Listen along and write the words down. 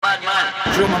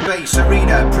Drum and Bass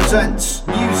Arena presents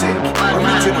Nuusic,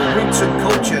 original roots and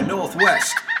culture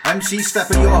Northwest. MC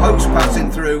Stepper, your host, passing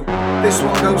through. This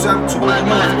one goes out to all the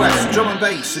Northwest. Drum and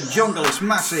Bass and jungle is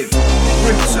massive.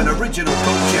 Roots and original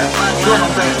culture. Drum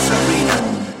and Bass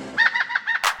Arena.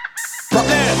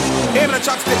 Even the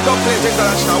chopstick don't play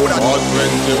international. All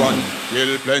 21,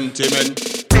 kill plenty men.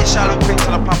 Special quick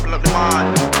to the people of the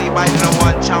man. They by the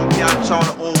one champion sound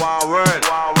over our world.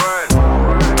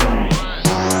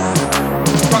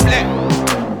 From there,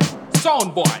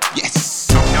 Sound boy. Yes.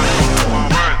 champion sound over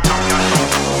our world. Champion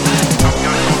sound over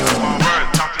our world.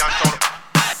 Champion sound over our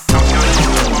world. Champion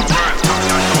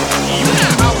sound. You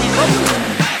know how we roll.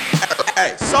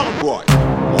 Hey, sound boy.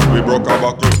 When we broke a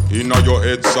buckle inna your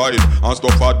head side and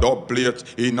stuff a dub plate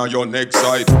inna your neck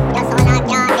side. Just on a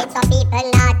car, make some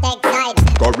people not take side.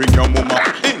 Go ring your mama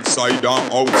inside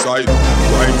and outside.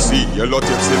 Crime see yellow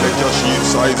tape select your sheet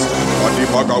size. And the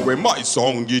bag away my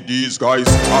song give these guys.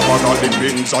 I'm on all the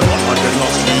pins and none of them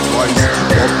not street wise.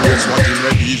 Up guess what in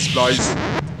the these flies.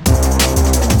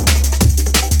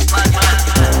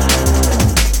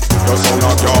 The sound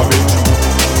of garbage.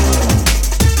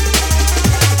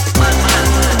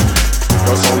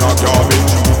 The sound of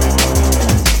garbage.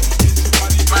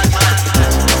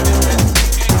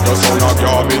 The sound of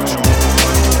garbage.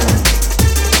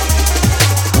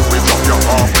 We drop your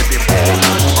arm with the ball.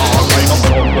 Alright, up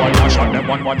sound boy, I shot them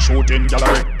one shooting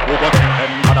gallery. Over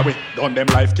them other way, done them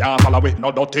life can't follow away.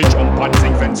 No dirty jump and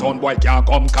sing fence, sound boy can't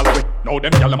come call away. Now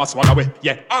them gyal must swallow away,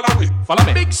 yeah, all away. Follow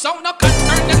me. Big sound no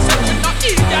concern themselves with no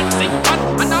idiot sing pan.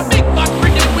 And a big bad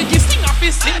rhythm we give sing up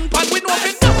his sing pan. We know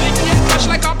we nothing yet crash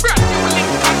like a brand new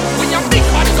Lincoln. We a big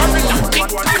bad gorilla big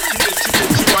pan.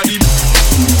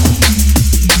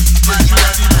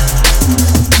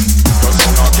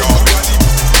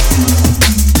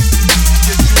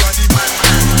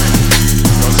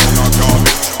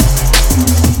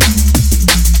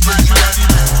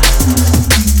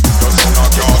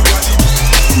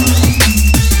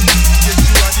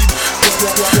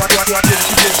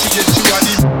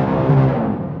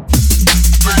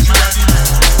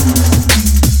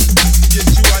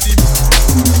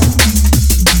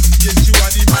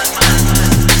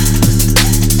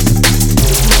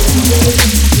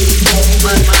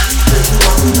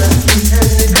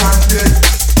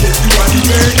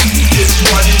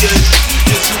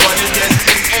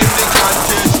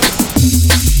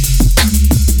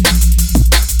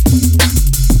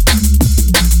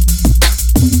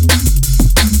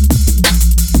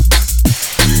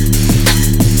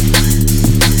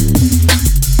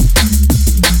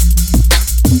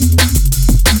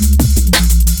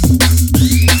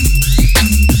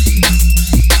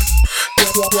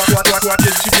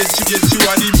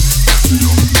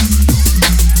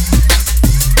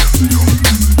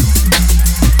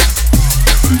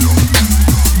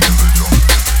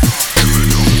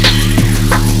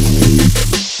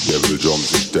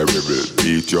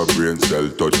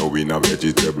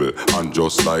 And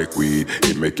just like weed,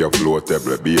 it make you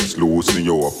floatable. Bass loosen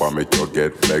you up and make you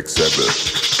get flexible.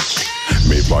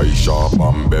 Me buy sharp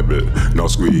and bevel. No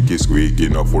squeaky,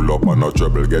 no full up and no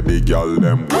trouble. Get the gyal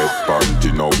them wet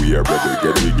panty, now we a rebel.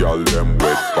 Get the gyal them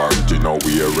wet panty, now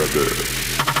we a rebel.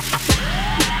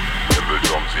 Devil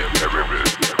drums in terrible.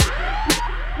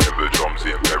 Devil drums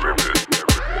in terrible.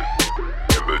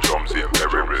 Devil drums in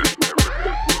terrible.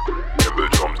 Devil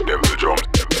drums, devil drums.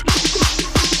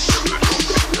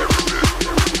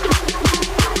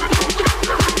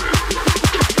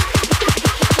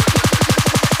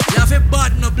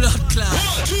 Blood clot.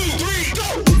 1, 2,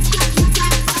 3, go!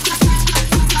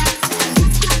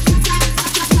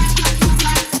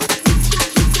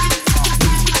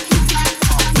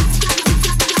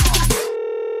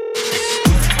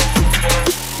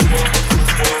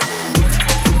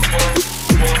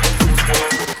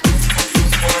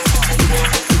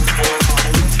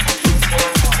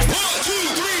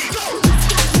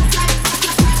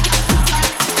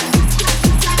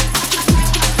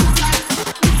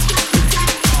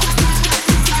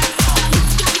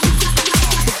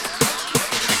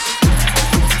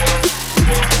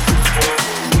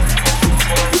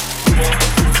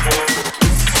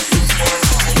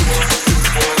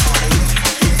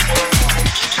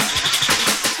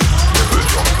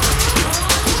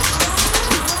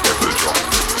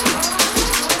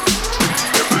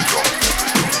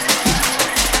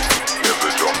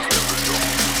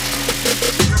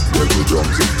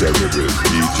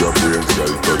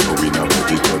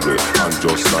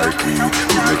 just like we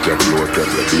make your flow tell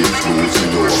the beats loose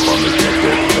in your up and make your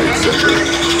get flexible.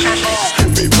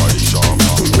 Me body sharp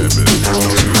and pebble.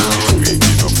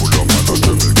 Speaking up full up and no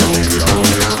trouble. Get it down,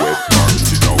 wet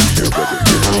party now we a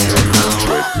rebel.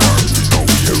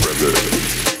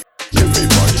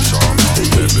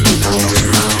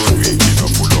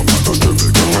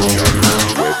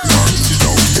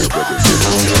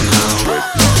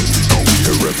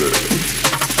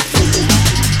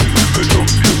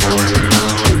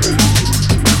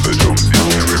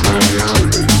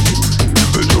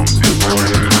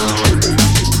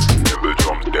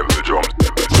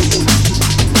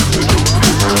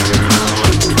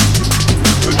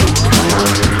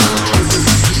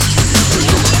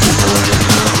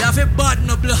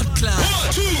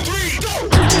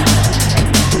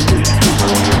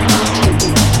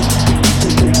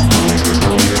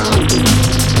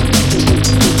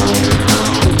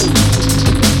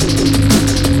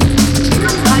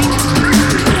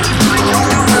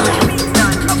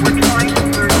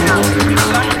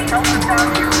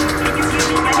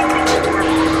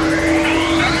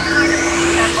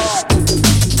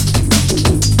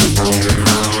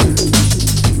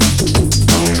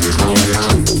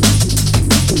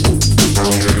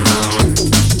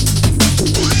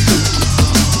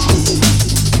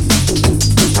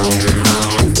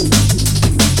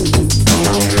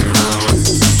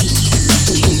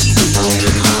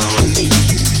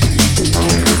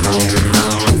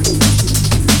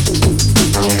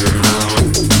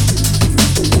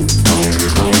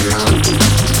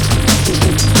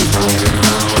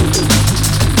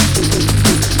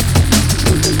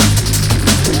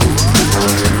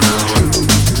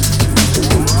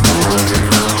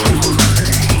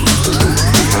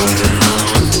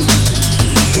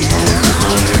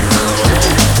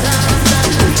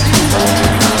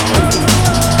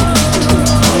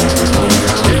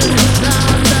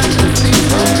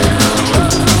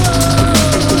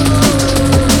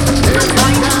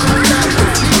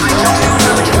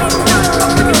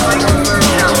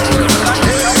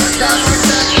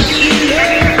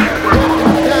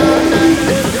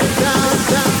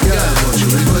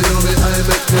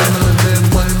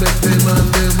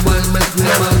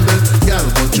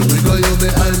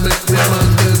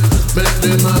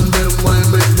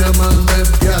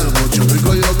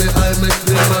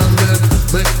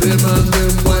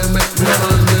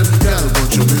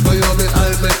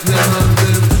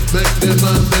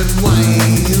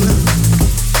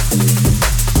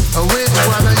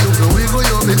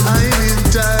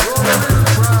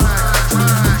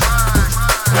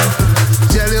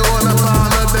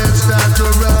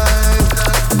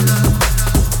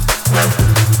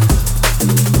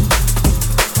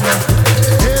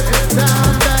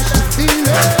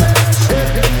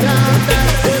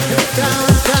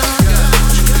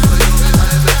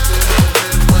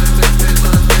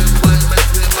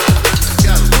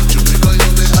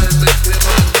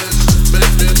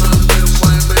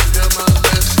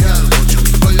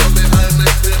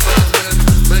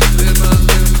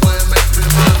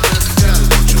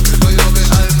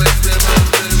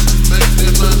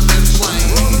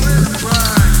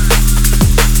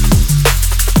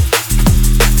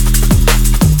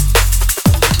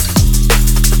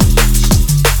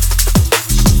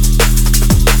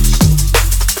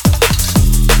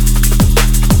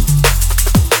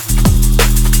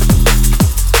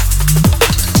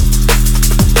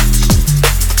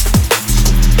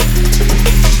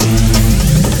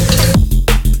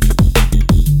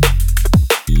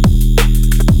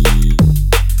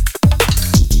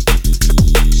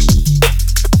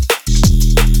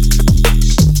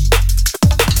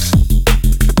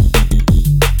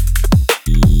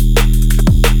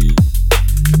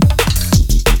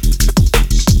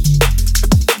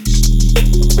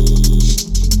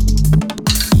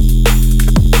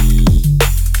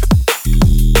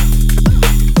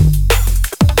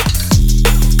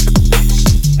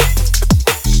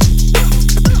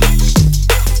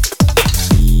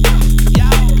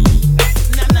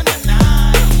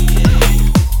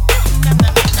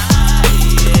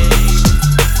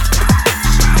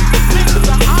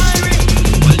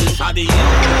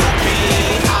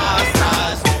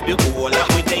 whole of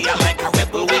we they are like a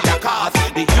rebel with a cause.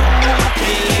 The UK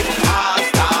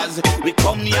All-Stars, we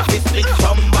come here to split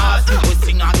some bars. We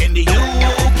sing again the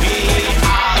UK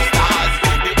All-Stars,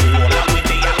 the whole of we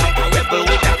they are like a rebel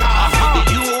with a cause.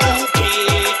 The UK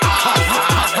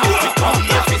All-Stars, we come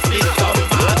here to split some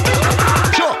bars.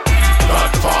 Sure.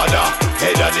 Godfather,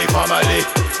 head of the family,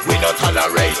 we not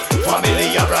tolerate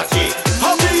familiarity.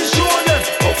 How we show them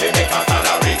how to make a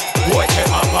salary? Boy, check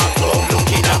my background,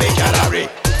 looking at the gallery.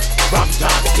 From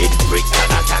dancing bricks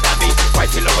and academy,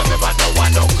 quite in love with me, but no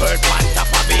one no curd on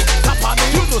top of me. Top of me,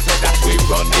 you know say that we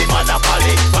run the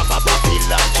monopoly. Papa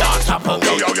Papilla, John, top of me.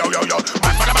 Yo, yo, yo, yo, yo.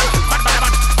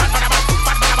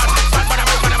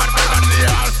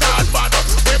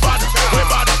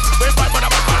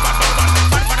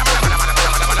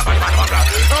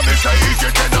 Say easy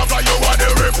to never you are the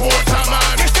reporter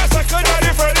man. Mr.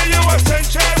 Secondary for the US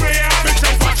Centurion.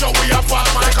 Mr. Pacho we are fast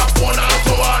microphone and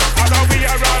so on. And now we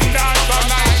are run down from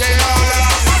 90 all.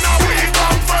 And now we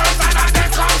come first and then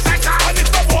come second. And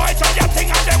it's the boys on your thing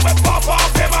and then we pop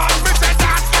off the man. Mr.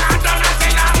 Dance can't do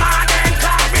nothing a man then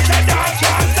come. Mr. Dance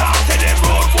can't stop till the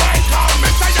road boy come.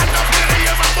 Mr. You're not really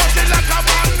even busting like a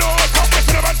man no. Come to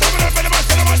the man, some of the man,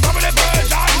 some of the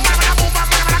version.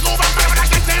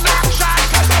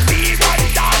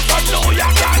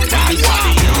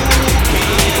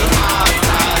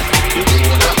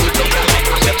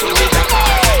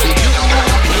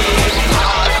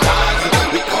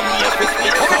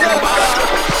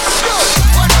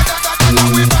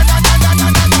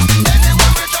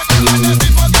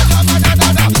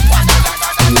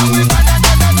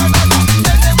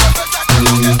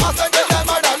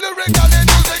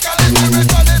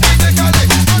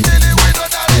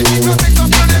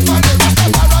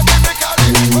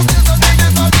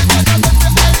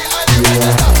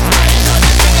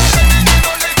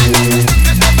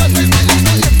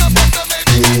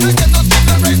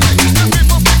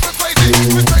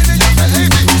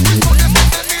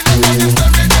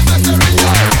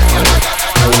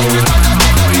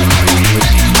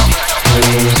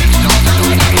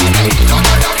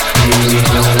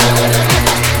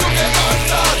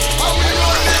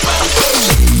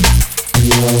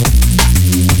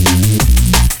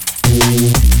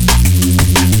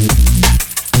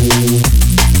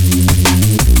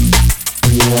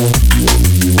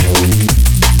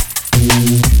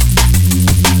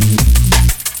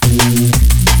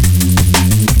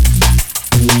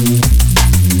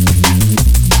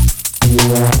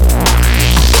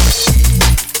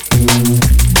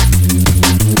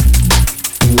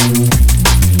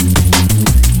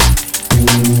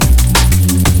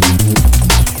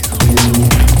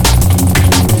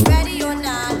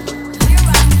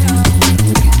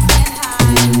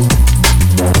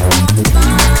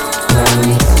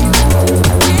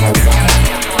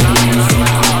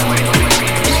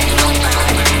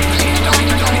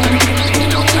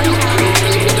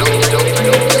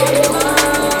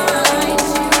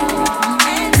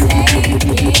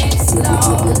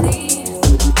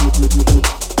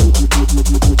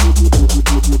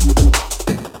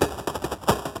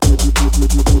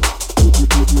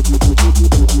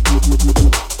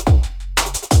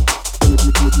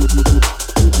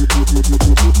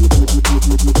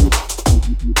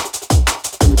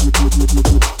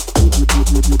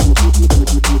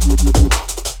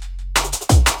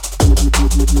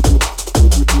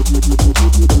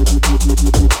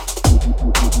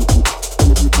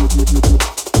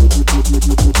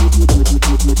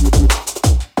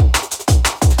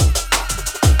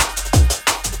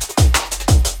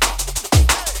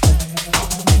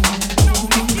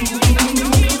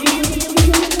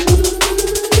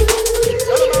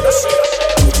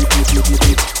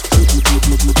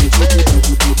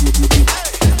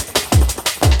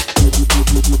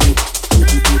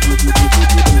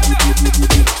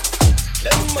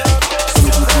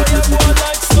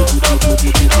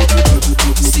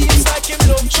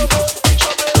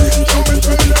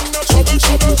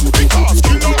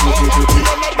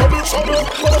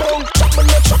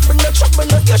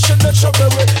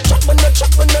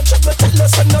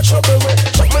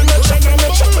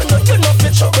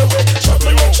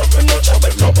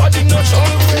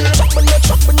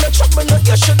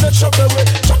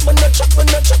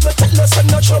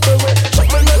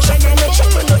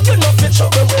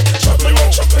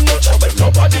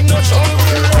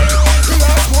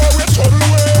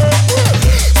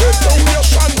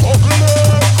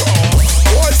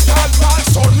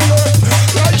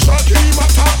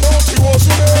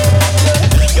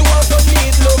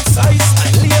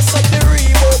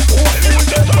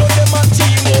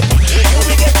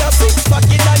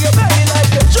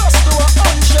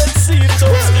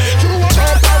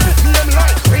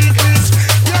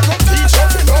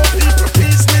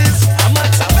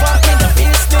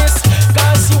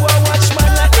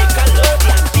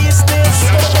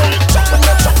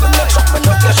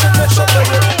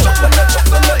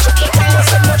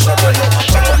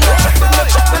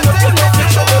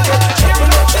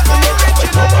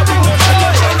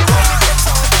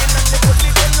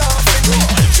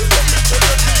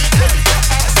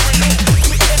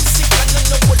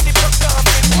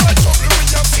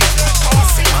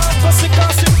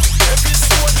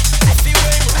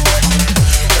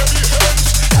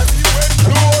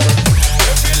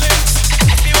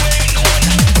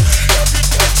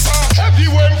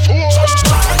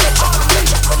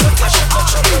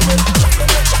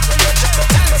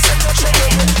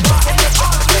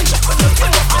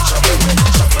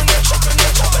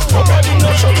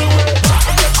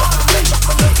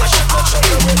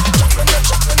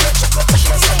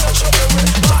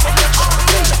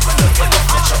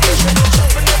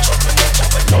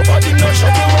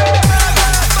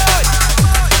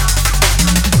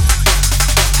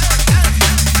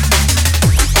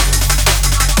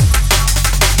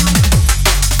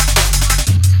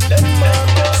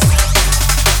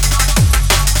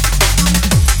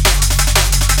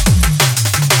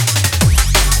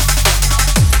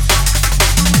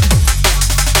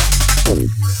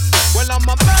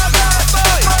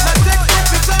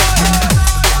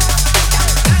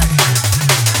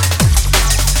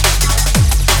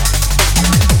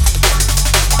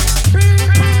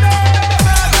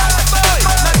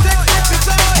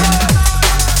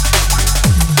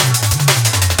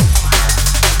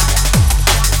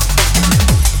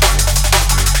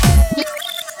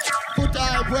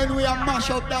 when we are mash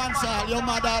up dancehall, your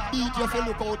mother beat you if you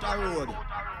look out the road.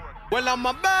 Well, I'm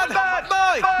a bad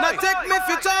boy, now take me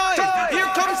for toy. Here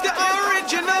comes the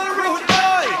original rude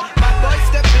boy. Bad boy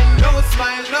stepping, no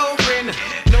smile, no grin.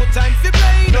 No time for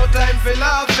play, no time for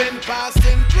laughing.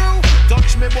 Passing through,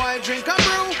 touch me boy, drink a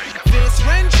brew. This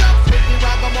range up with the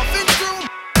ragamuffin crew.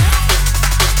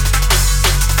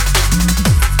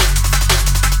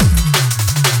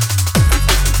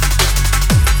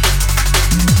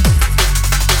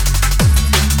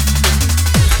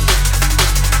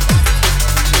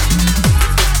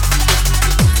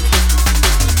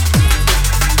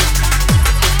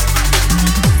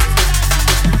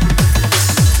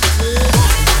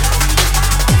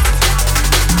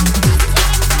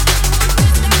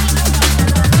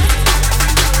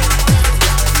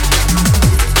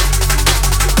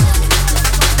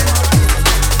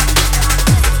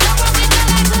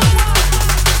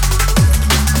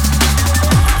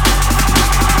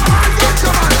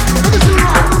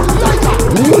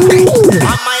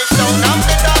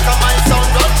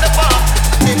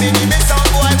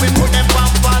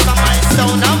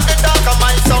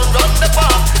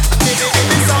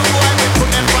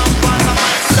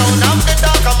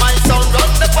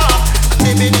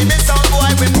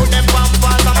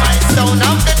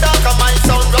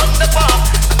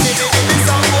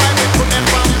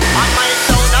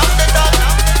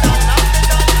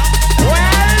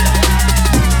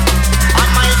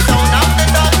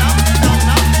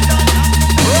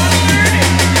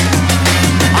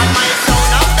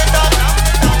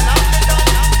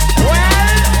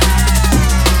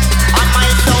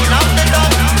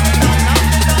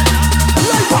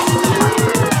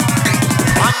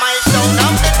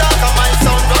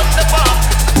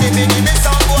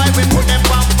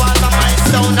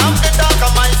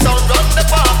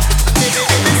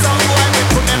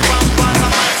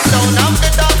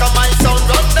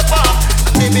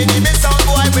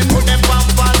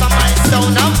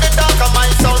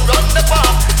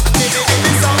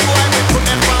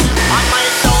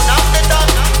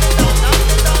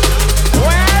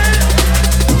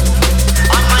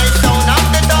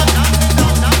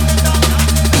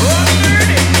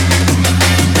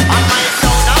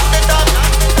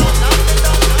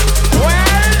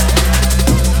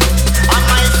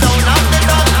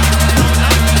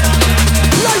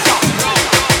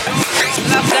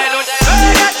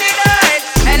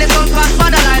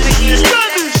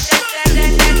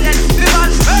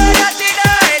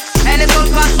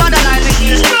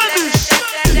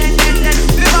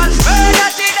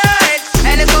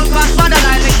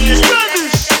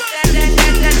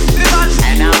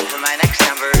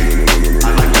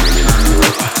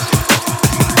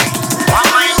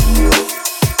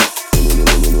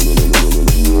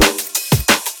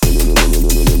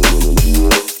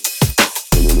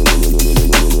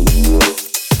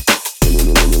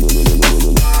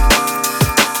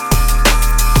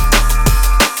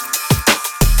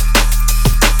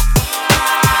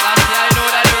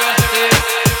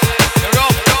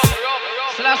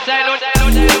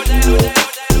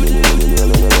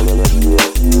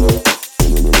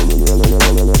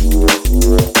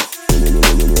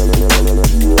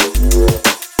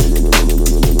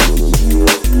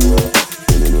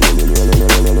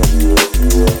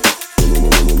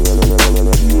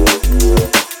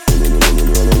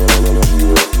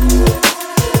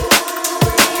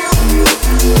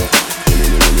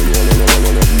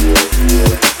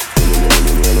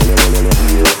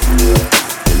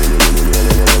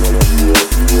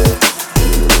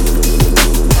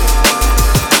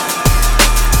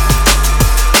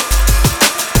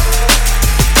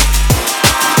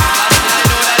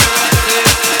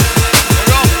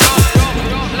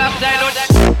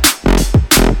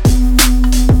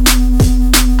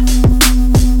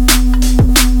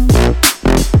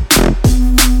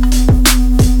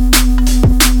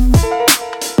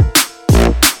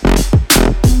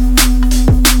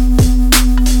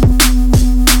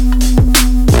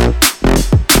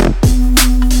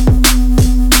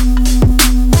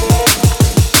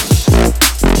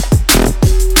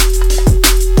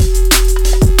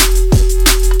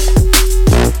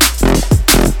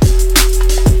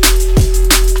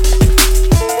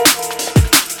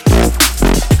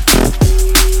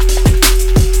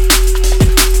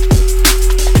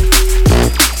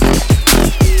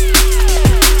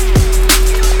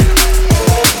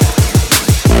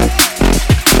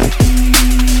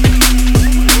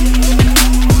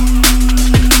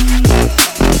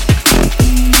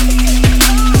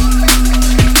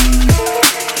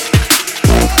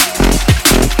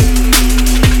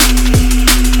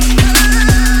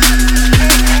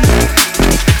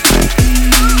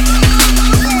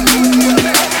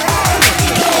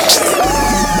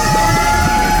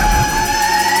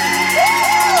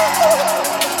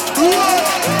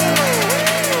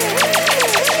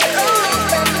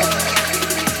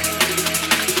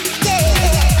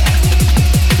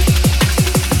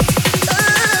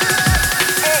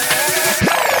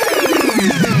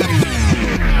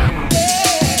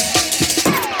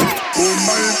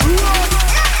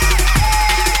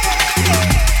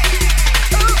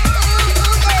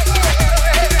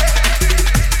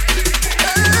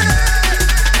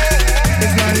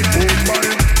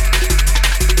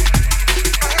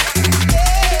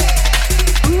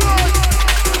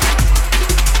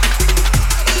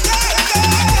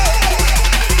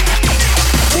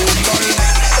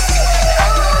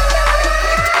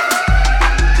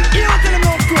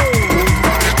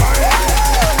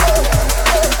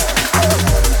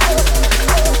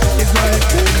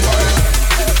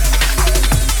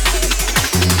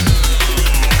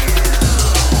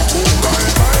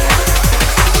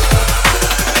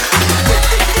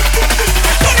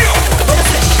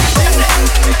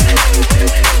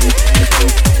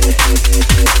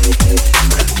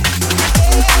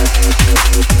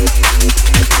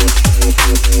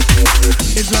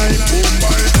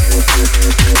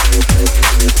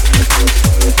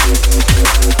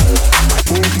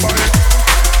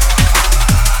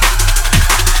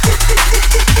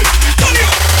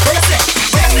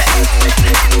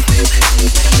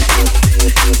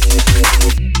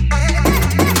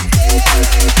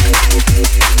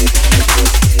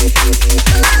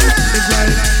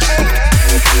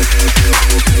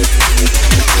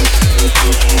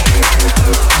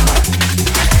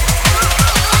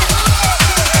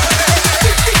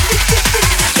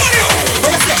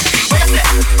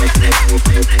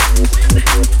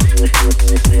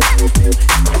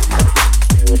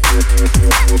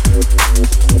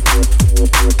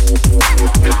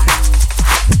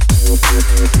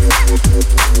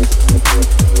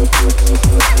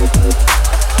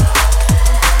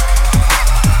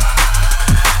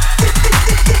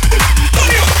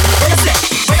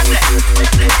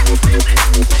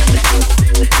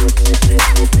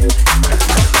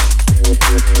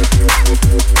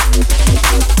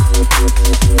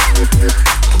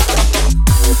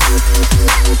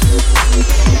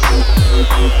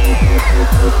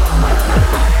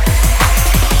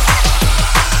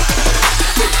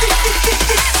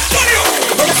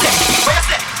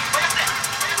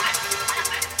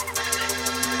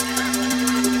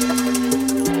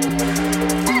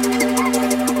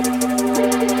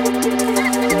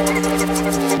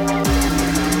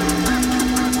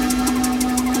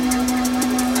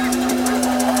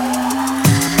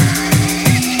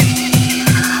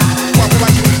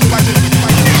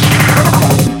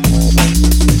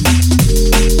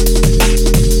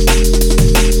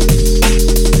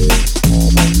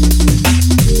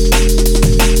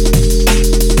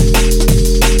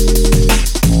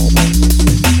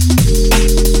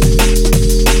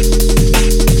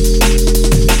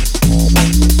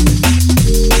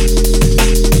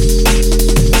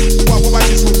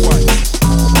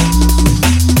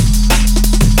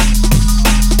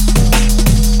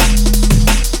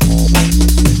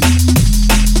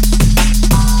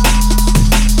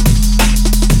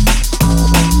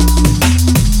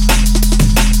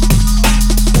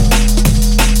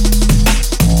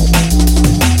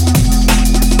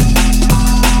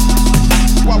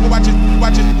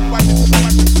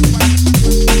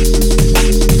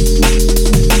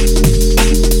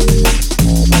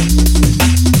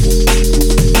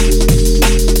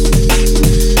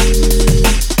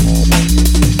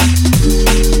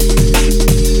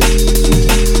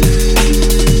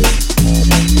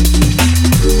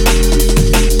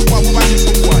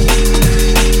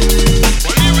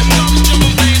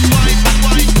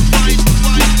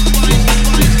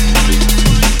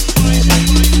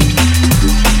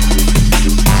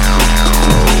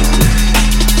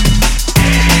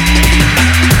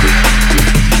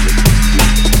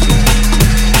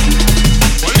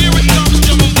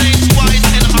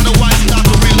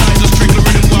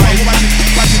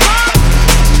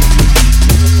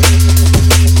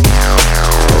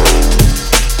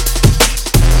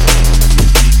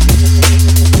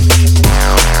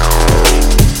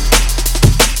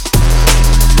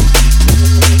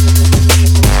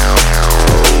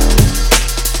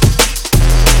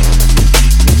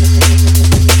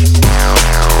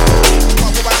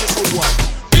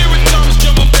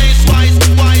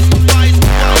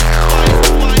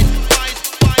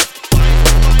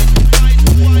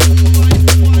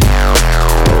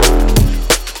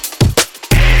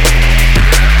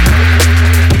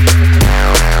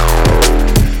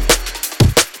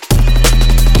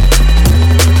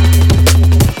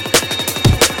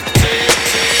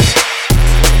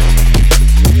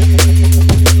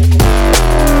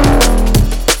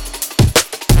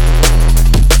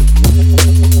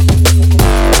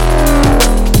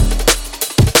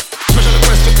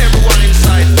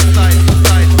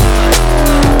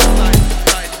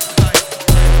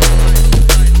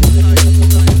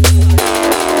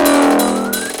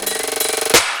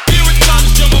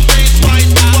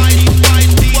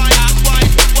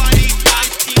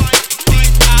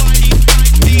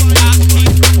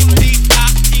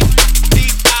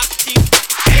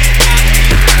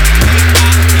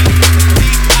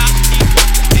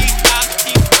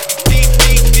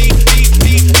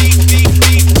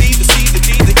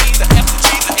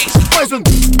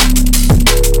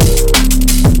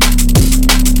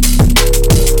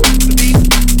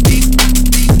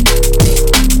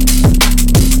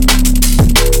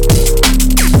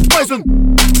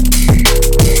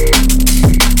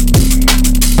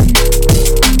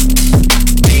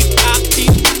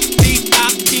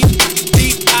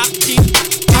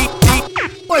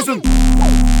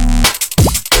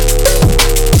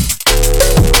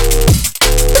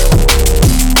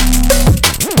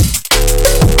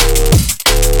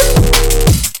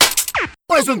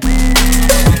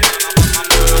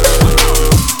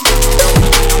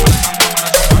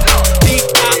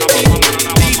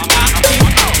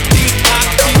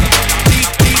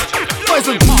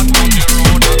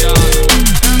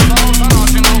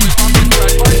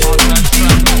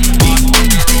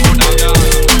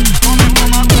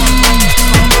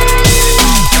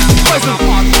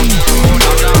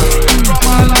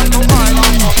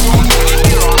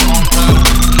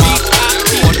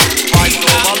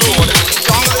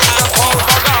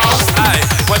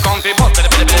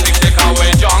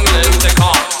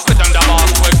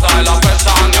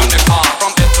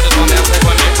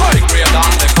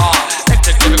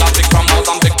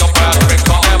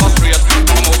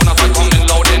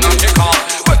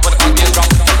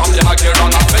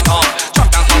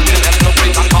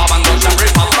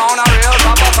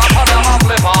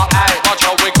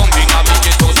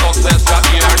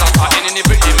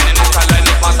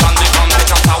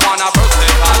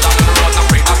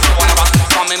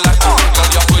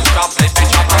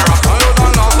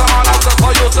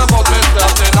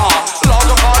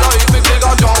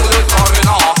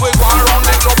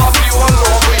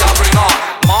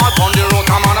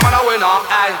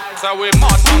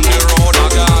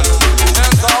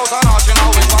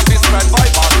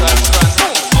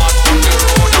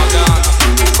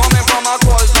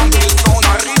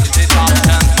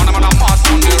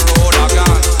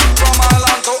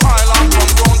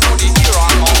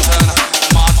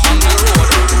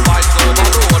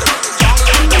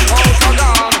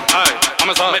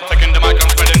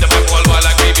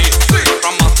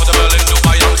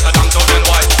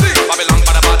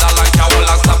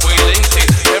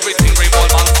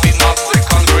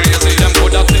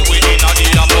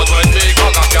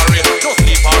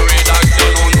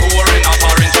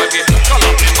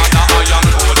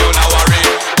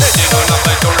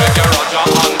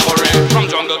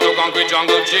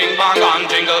 jungle, jing bang and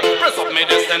jingle. Press up me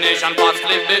destination, pass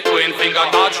live between finger.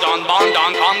 Touchdown, bang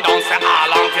down, come down, say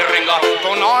all on the ringer.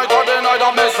 Tonight or the night,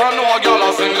 I'm missing no girl a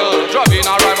single. Driving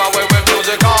a ride away with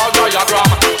musical diagram.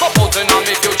 Supposing on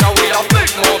me future, we have big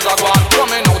moves like one.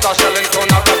 Coming out of Shellington,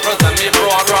 I represent me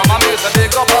program. I'm here to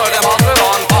pick up all them as we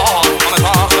run past. On the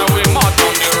path, then we march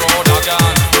on the road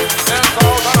again. In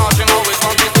South and National, we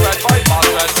come to spread by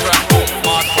fast, red trend. Boom,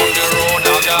 march on the road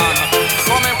again.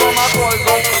 Coming from a cold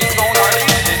zone, please don't hurry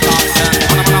the top 10.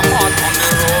 And I'm gonna march on the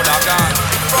road again.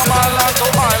 From island to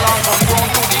island, from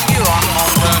ground to the Iran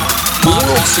mountain. The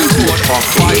World Series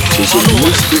Apocalypse is a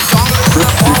mystic,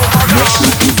 cryptic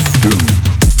message of doom.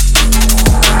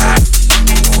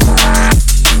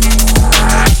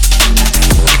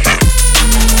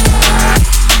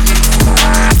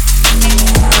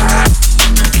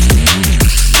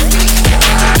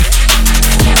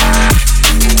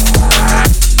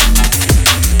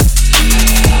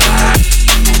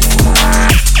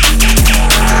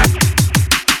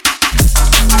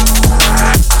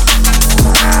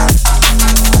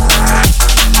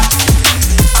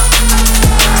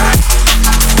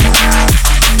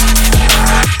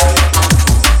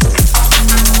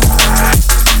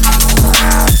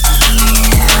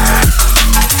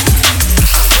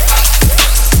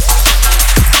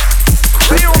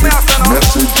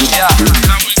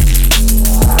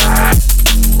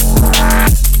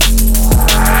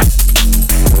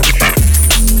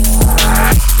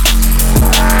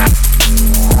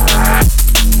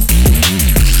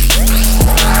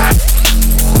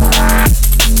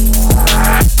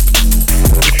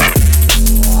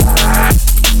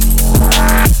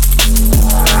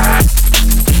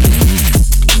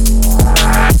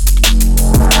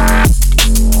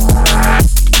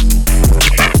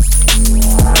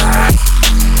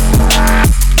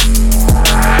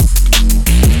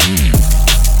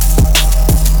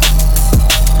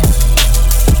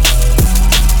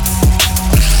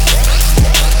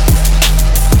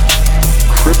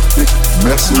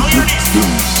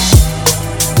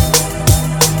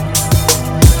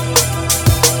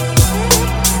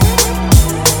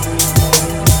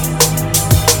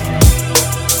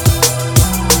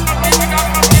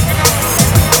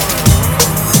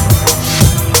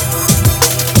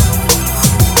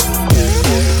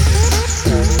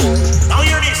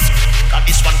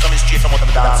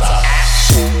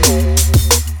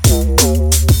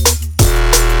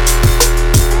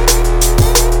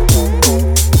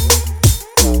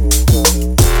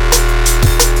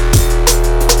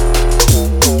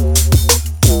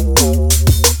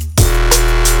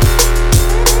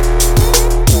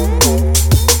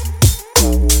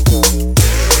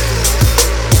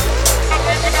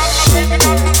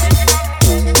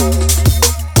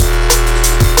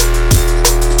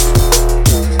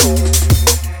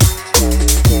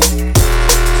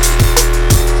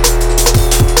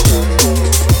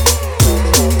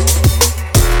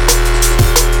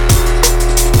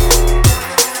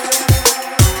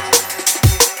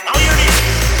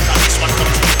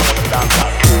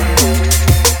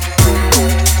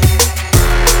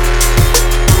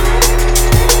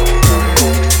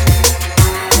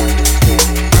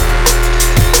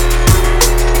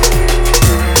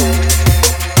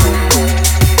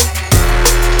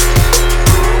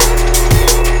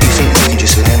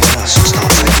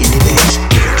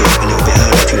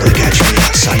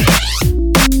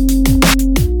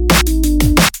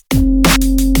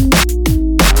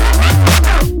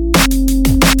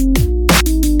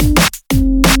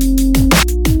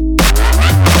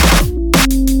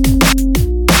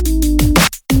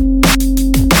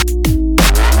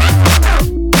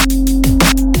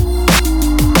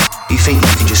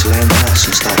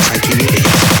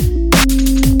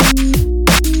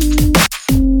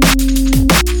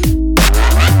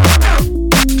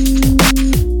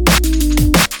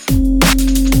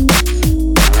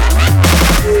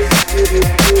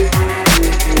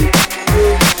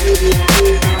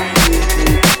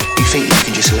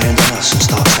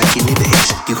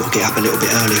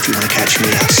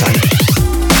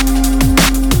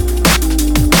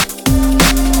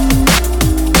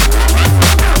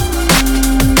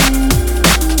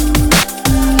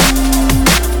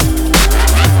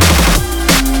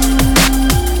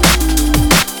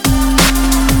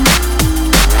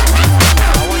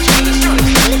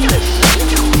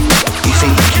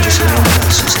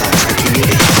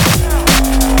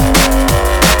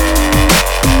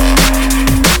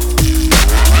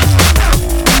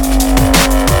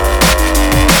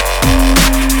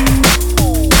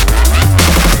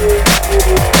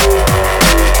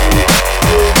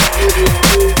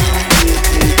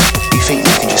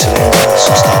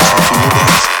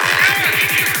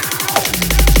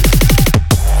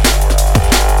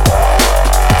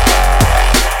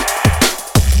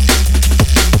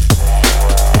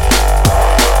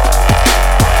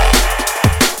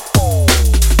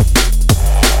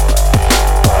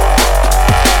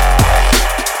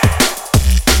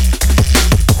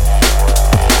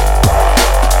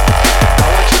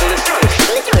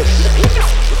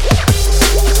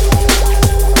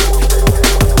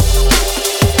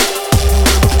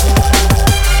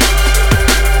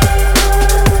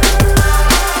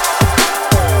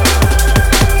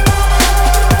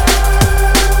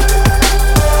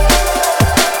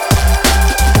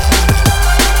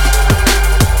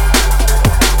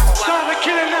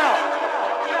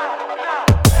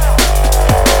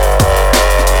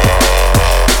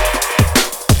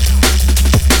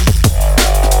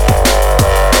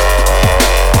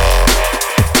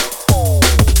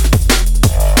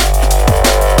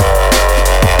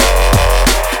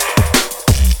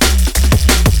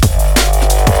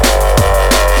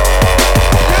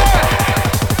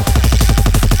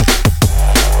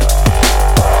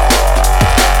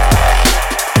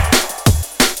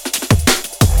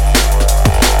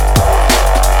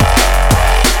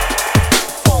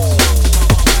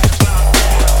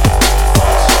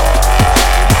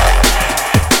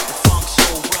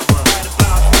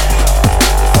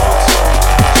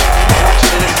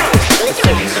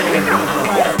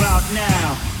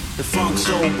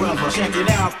 brother. Check it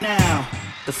out now.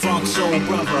 The funk soul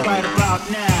brother. Right about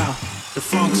now. The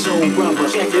funk soul brother.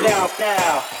 Check it out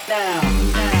now. Now.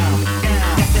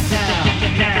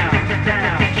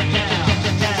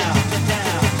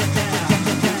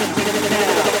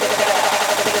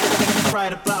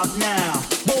 Right about now.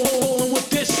 Rolling with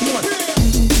this one.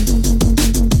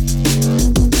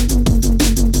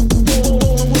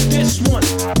 Rolling with this one.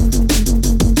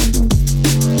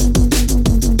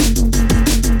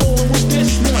 Rolling with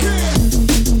this one.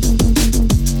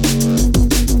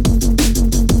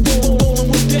 Rolling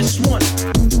with this one.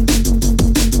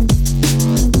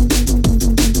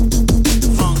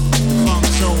 Funk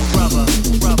soul brother.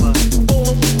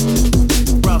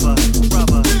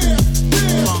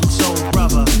 Funk soul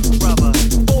brother.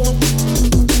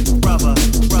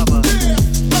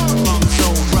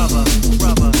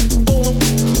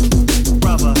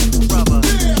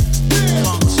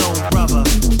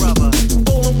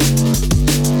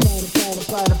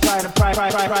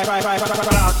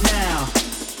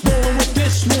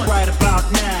 Right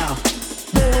about now.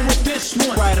 Rolling with this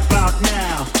one. Right about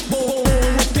now. Rolling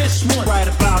with this one. Right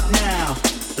about now.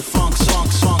 The funk song.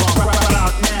 Right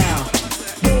about now.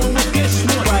 Rolling with this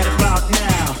one. Right about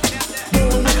now.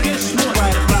 Rolling with this one.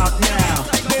 Right about now.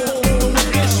 Rolling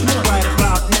with this one. Right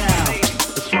about now.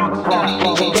 The funk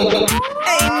song.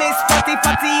 Hey, Miss Fatty,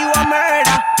 you a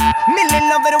murder. Million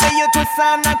love the way you twist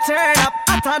and a turn up.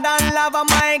 Hotter than lava,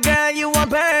 my girl, you a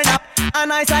burn up. A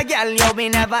nice a girl you be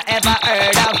never ever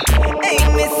heard of. Hey,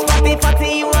 Miss Fatty,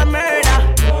 you a murder.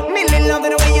 Million love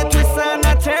the way you twist and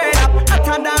a turn up.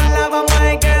 Hotter than lava,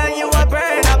 my girl, you a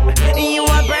burn up. You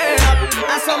a burn up.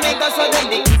 And so make us so them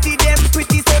the kitty them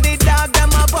pretty, so the dog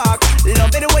them a bark.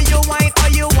 Love it the way you whine or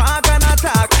you walk and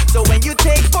attack. So when you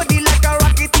take body like a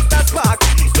rocket, it a spark.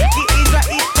 Kiki is a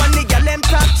hit when the girl them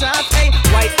chat. Hey,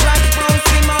 white flag, brown,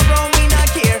 slim or brown, me not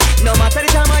care. No matter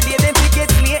the time of day, them pick it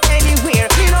clear anywhere.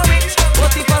 You know rich,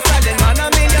 but if a silent man a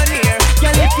millionaire.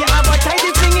 Girl, if you have a tight,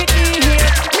 you bring it in here.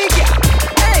 Me girl,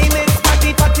 hey Miss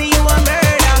Fatty, you a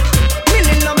murder.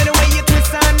 Million love me the way you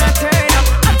twist and a turn up.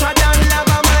 Hotter than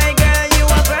lava, my girl, you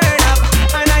a burn up.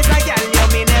 A nice a girl you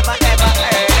me never ever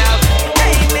heard of.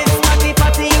 Hey Miss Fatty,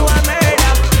 you a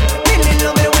murder. Million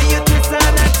love me the way you twist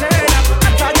and a turn up.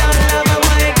 Hotter than lava,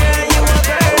 my girl, you a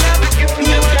burn up.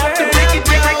 You got to break it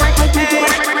down.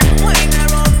 Wine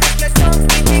around, make your tongue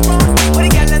sticky bone. When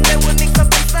the girl and they will mix up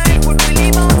inside, put we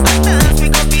leave on. Dance, we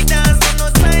gon' be dance, so no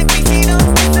time, we see them.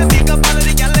 So big up all of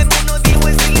the girl, them who know deal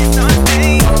with silly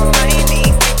Sunday.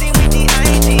 Hygiene, sitting with the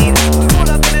hygiene. Pull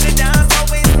up into the dance,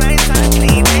 always nice and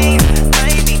clean. Hey,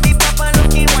 I need the papa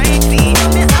looking wifey.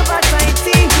 Me have a tight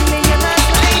team, million and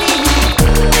sliding.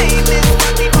 Hey, Miss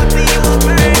Fatty, you a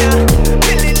murder.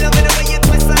 Really loving the way you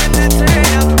twist and a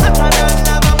turn up. Hotter than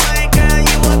lava, my girl,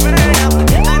 you a burn up.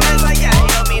 And as a girl,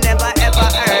 you me never ever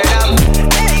heard of.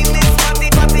 Hey, Miss Fatty,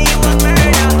 you a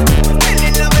murder.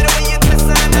 Really loving the way you twist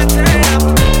and a turn up.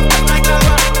 Like a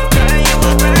rock, girl, you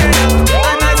a burn up.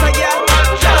 And as a girl,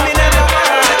 you me never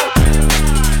heard of.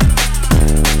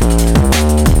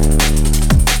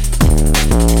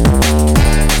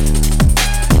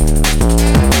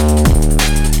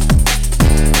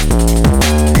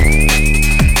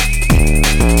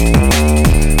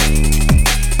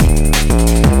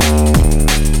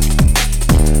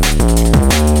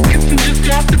 You just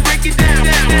got to break it down.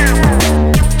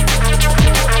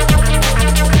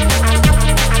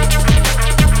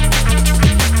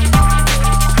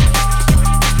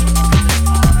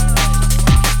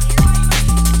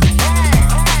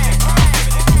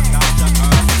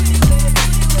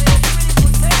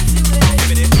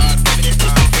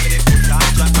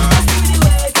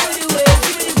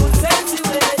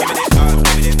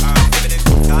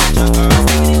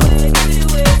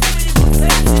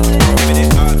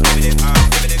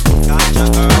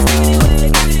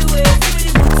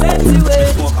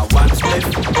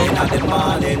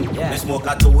 Smoke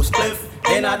a two spliff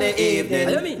in the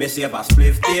evening. Me save a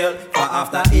spliff tail for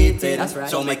after eating. Right.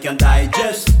 So make you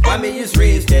digest. When me is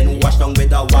raised in, wash down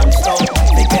with a one stone.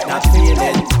 They get that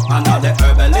feeling. And all the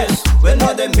herbalists, we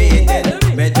know the meaning.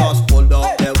 Me just pull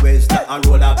up the waist and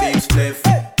roll a big spliff.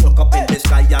 Look up in the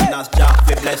sky and ask Jack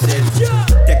for blessing.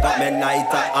 Take up me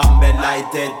lighter and me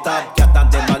light it. Top cat and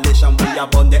demolition, we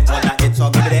have on the other end. So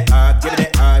give me the herb, give me the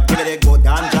herb, give me the good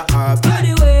ganja herb. Give me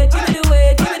the weight, give me the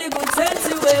weight, give me the good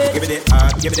sensey weight. Give me the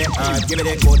herb, give me the herb, give me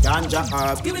the good ganja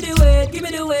herb. Give me the weight, give me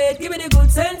the weight, give me the good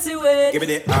sensey weight. Give me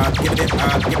the herb, give me the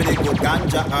herb, give me the good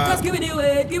ganja herb. Just give me the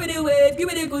weight, give me the weight, give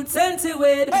me the good sensey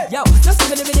weight. Yo, just give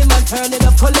me the rhythm and turn it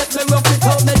up, collect me rough it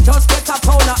out. Me just get a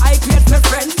pound of I create my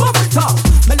friend, bump it up.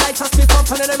 Me light a split up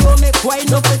and then I roll me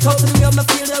quite up it out. To the way me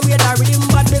feel the way that rhythm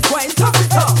bad me quite tough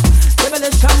it up.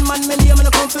 me name and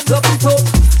I come for fluff it up.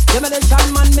 Give me the shot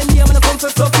man, me name and I come for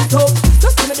fluff it up.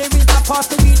 Just give me the real that pass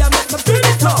the weed and make me feel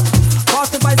it up. Pass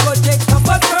the vice project up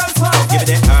but first one. Give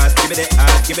me the earth, give me the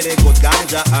earth, give me the good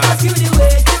ganja earth. Give me the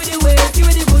weight, give me the weight, give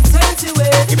me the good sense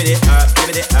weight. Give me the earth, give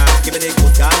me the earth, give me the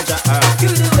good ganja earth.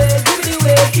 Give me the weight, give me the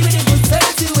weight, give me the good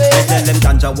sense weight. Me tell them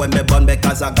ganja when me bun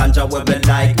because a ganja when me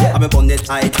like. I me bun it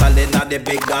high, calling at the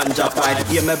big ganja pipe.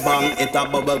 Hear me bang, it a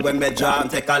bubble when me draw and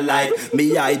take a light.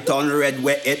 Me eye turn red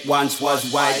where it once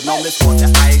was white. Now me smoke the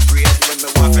high grade when me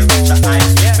want to reach a height.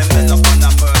 Me melt up on a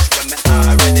merch when me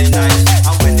already nice.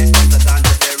 And when it comes to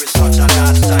ganja there is such a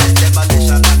last sight.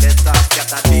 Demolition and the top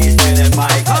get a beat to the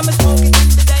mic. I'm a smoking in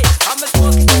the day, I'm a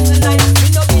smoking in the night. Me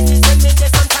no business when me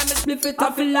there, sometimes me split it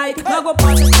off in light. Now go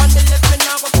pass it on the left, me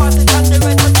now go pass it on the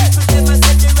right. But people never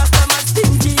said the rasta man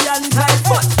stingy and tight.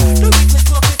 But the week me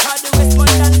smoke it hard, the west one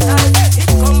and tight. It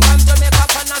come from Jamaica,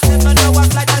 and I 7 hour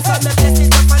flight. And so me bless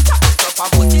it up and chop it up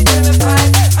and put it in my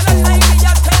pipe. And I like me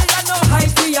a tell you no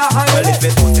hype we a hype. Well if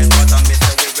it put it what I'm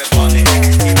missing we be funny.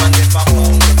 Even if I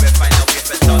found we be find a way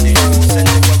for Tony. Send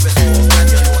you what we smoke and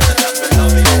you know that we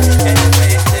love it.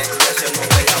 Anyway it takes, just you know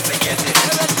we can forget it.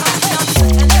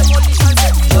 And demolition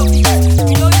say we love it.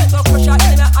 We know you talk pressure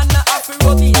in a and a half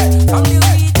rub it. From the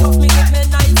weed up me get me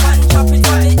knife and chop it.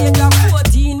 From the age of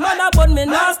 14 man a bun me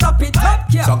now stop it up.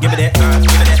 Yeah. So give me the earth,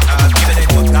 give me the earth, give me the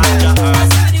good ganja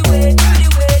earth. Give me the weight, give me the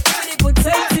weight, give me the good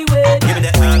sexy weight. Give me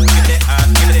the earth, give me the earth,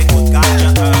 give me the good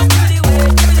ganja earth. Give me the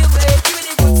weight, give me the weight, give me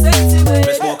the good sexy weight.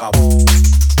 Me smoke out.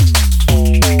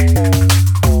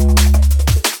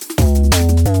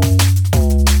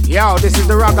 Yo, this is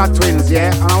the Ragga Twins,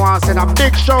 yeah? And I want to send a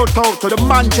big shout out to the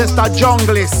Manchester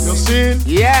Junglists. You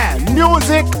see? Yeah,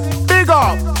 Nuusic, big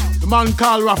up. The man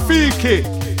called Rafiki.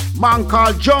 Man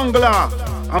called Jungler.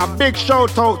 And a big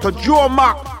shout out to Joe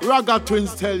Mac. Ragga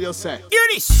Twins tell you, say. Hear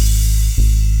this.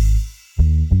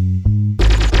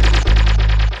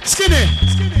 Skinny,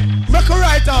 make a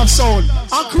right arm sound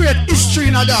and create history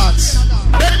in a dance.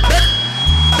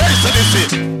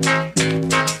 Listen.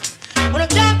 When I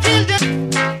can't feel them,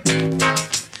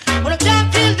 when I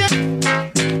can't feel them,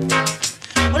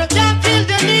 when I can't feel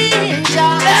the ninja.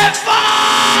 Never.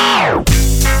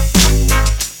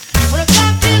 When I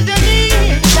can't feel the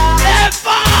ninja.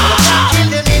 Never. When I can't feel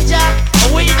the ninja.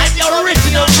 We are the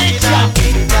original ninja.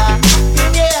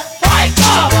 Yeah. My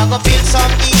God. I go feel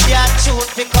some idiot shoot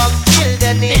become kill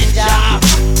the ninja.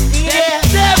 Yeah.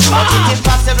 Never. It's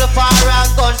impossible for a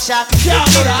gunshot to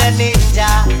kill the ninja.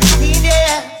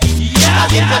 Yeah.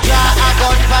 If you draw a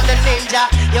gun from the ninja,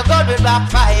 your gun will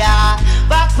backfire.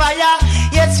 Backfire,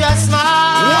 yes, you're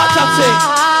smart. What I'm saying?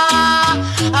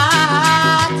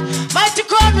 Mighty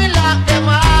God will lock them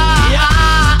out.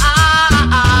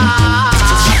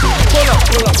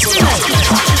 Pull up.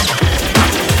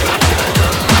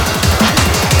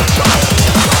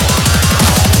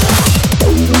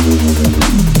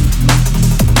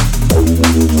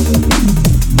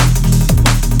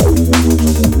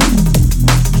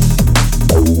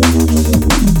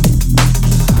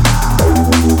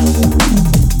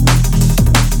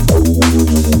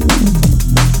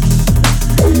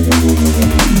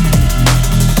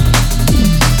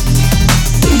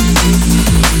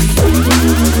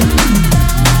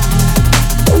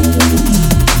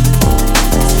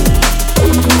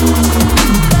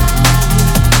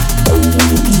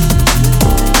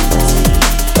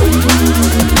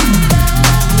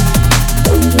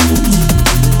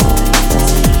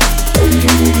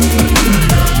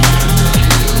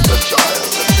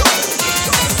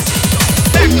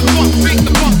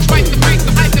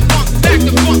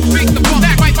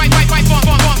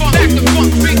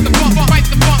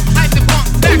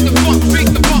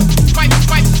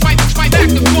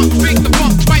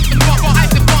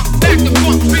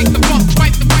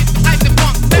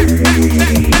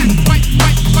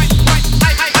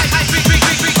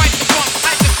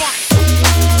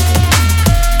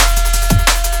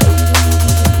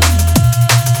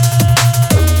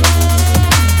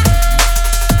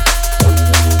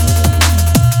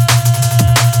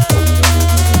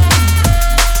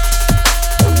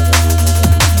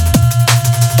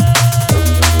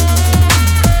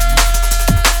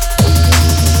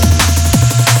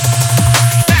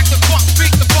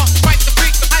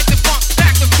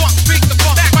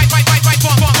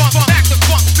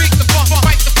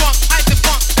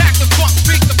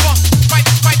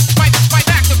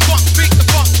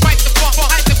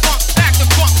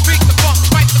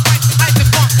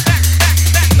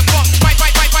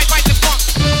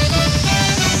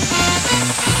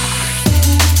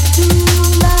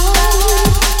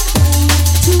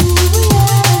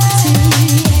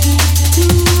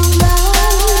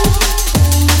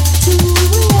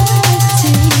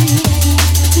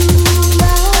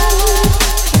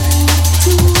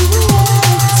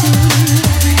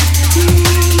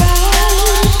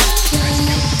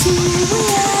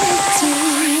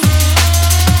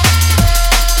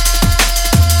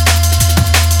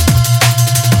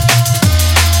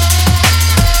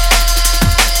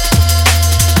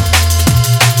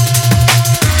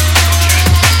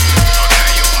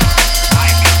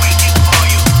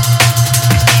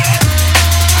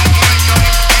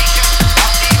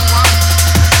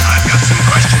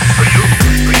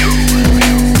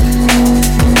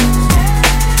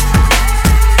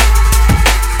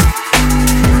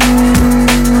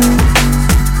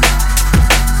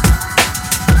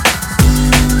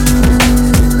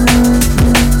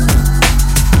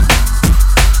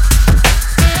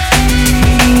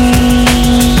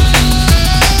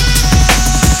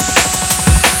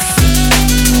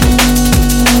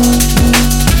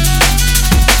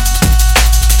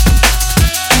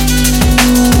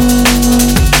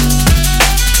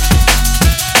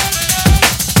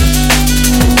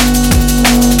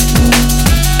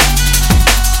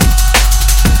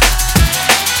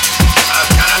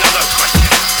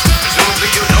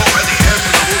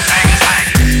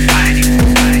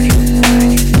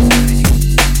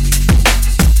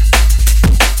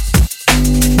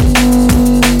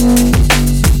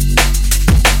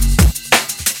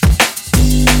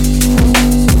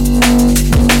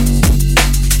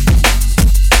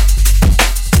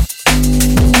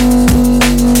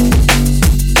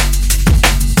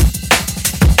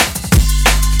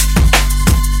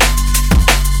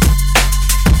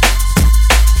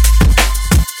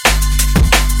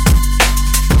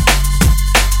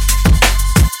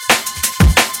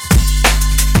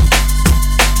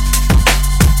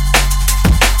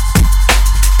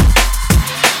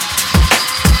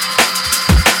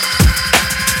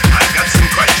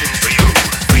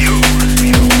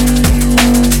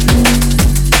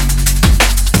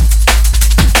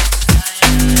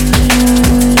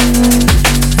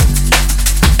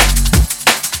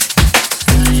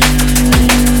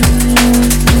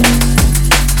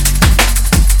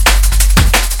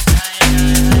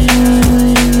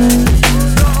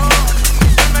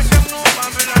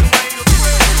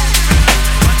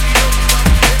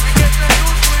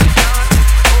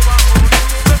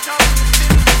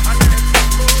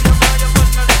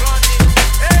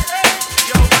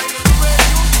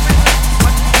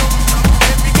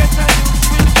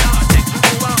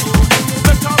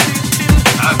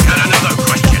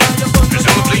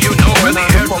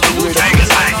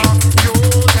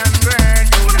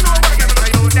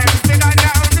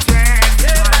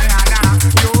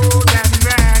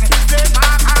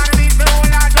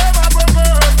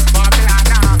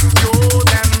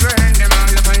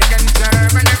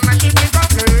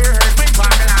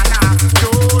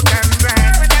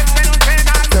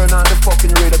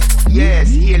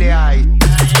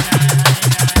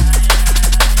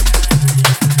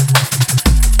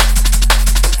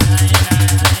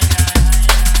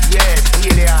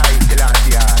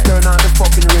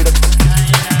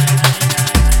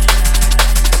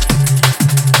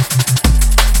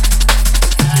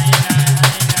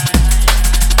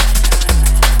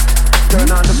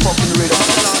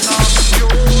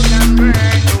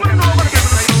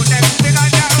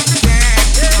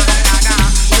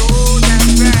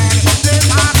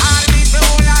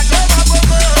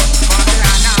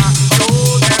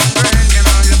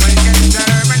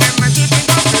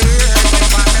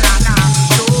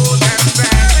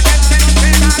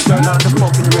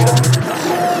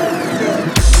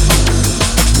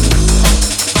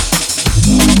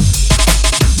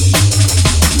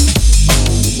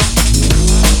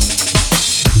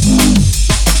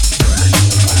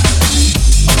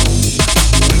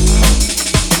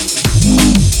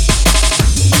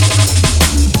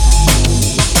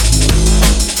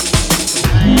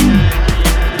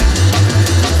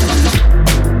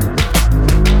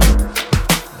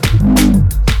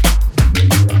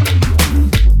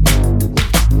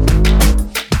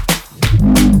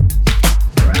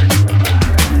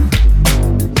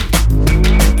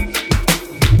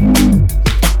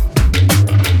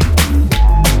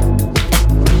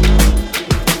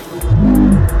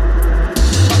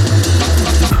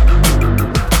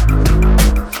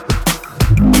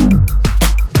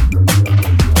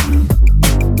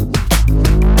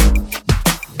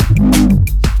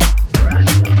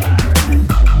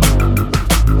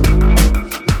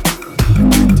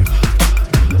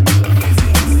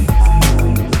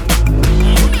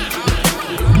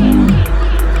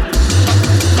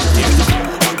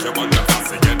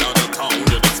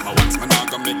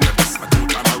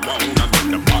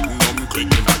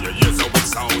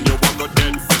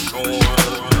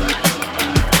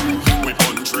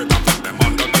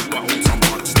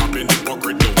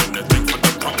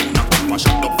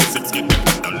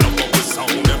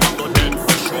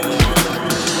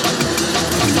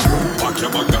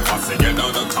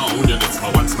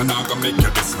 make you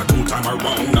this my 2 time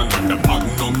around. And when the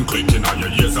magnum clicking on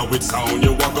your ears with sound,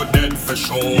 you are go dead for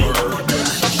sure.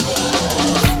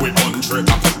 We bunch it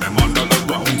and put them under the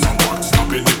ground. Some work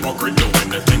stopping hypocrite, do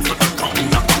anything for the crown.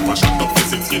 Knock off a shot of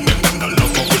physics, give them the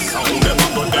love of the sound. Them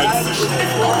are go dead for sure.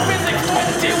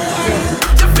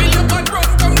 You feel you got run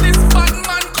from this bad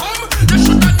man come. You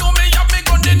shoulda know me have me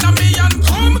gun inna me and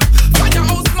come.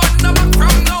 Firehouse man no back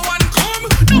from no one come.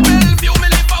 No Bellevue me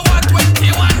live for what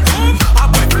 21 come. A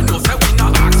boyfriend know say we no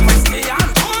ask me stay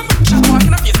and come. Shot walk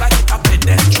in a face like it a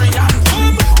pedestrian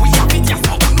come. We have it yes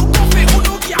so who no coffee who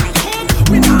no can come.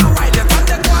 We now ride it on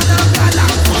the corner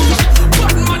galang come.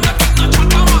 Bad man no think no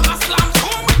chat and a slam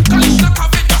come. College no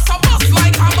coffee just a bus like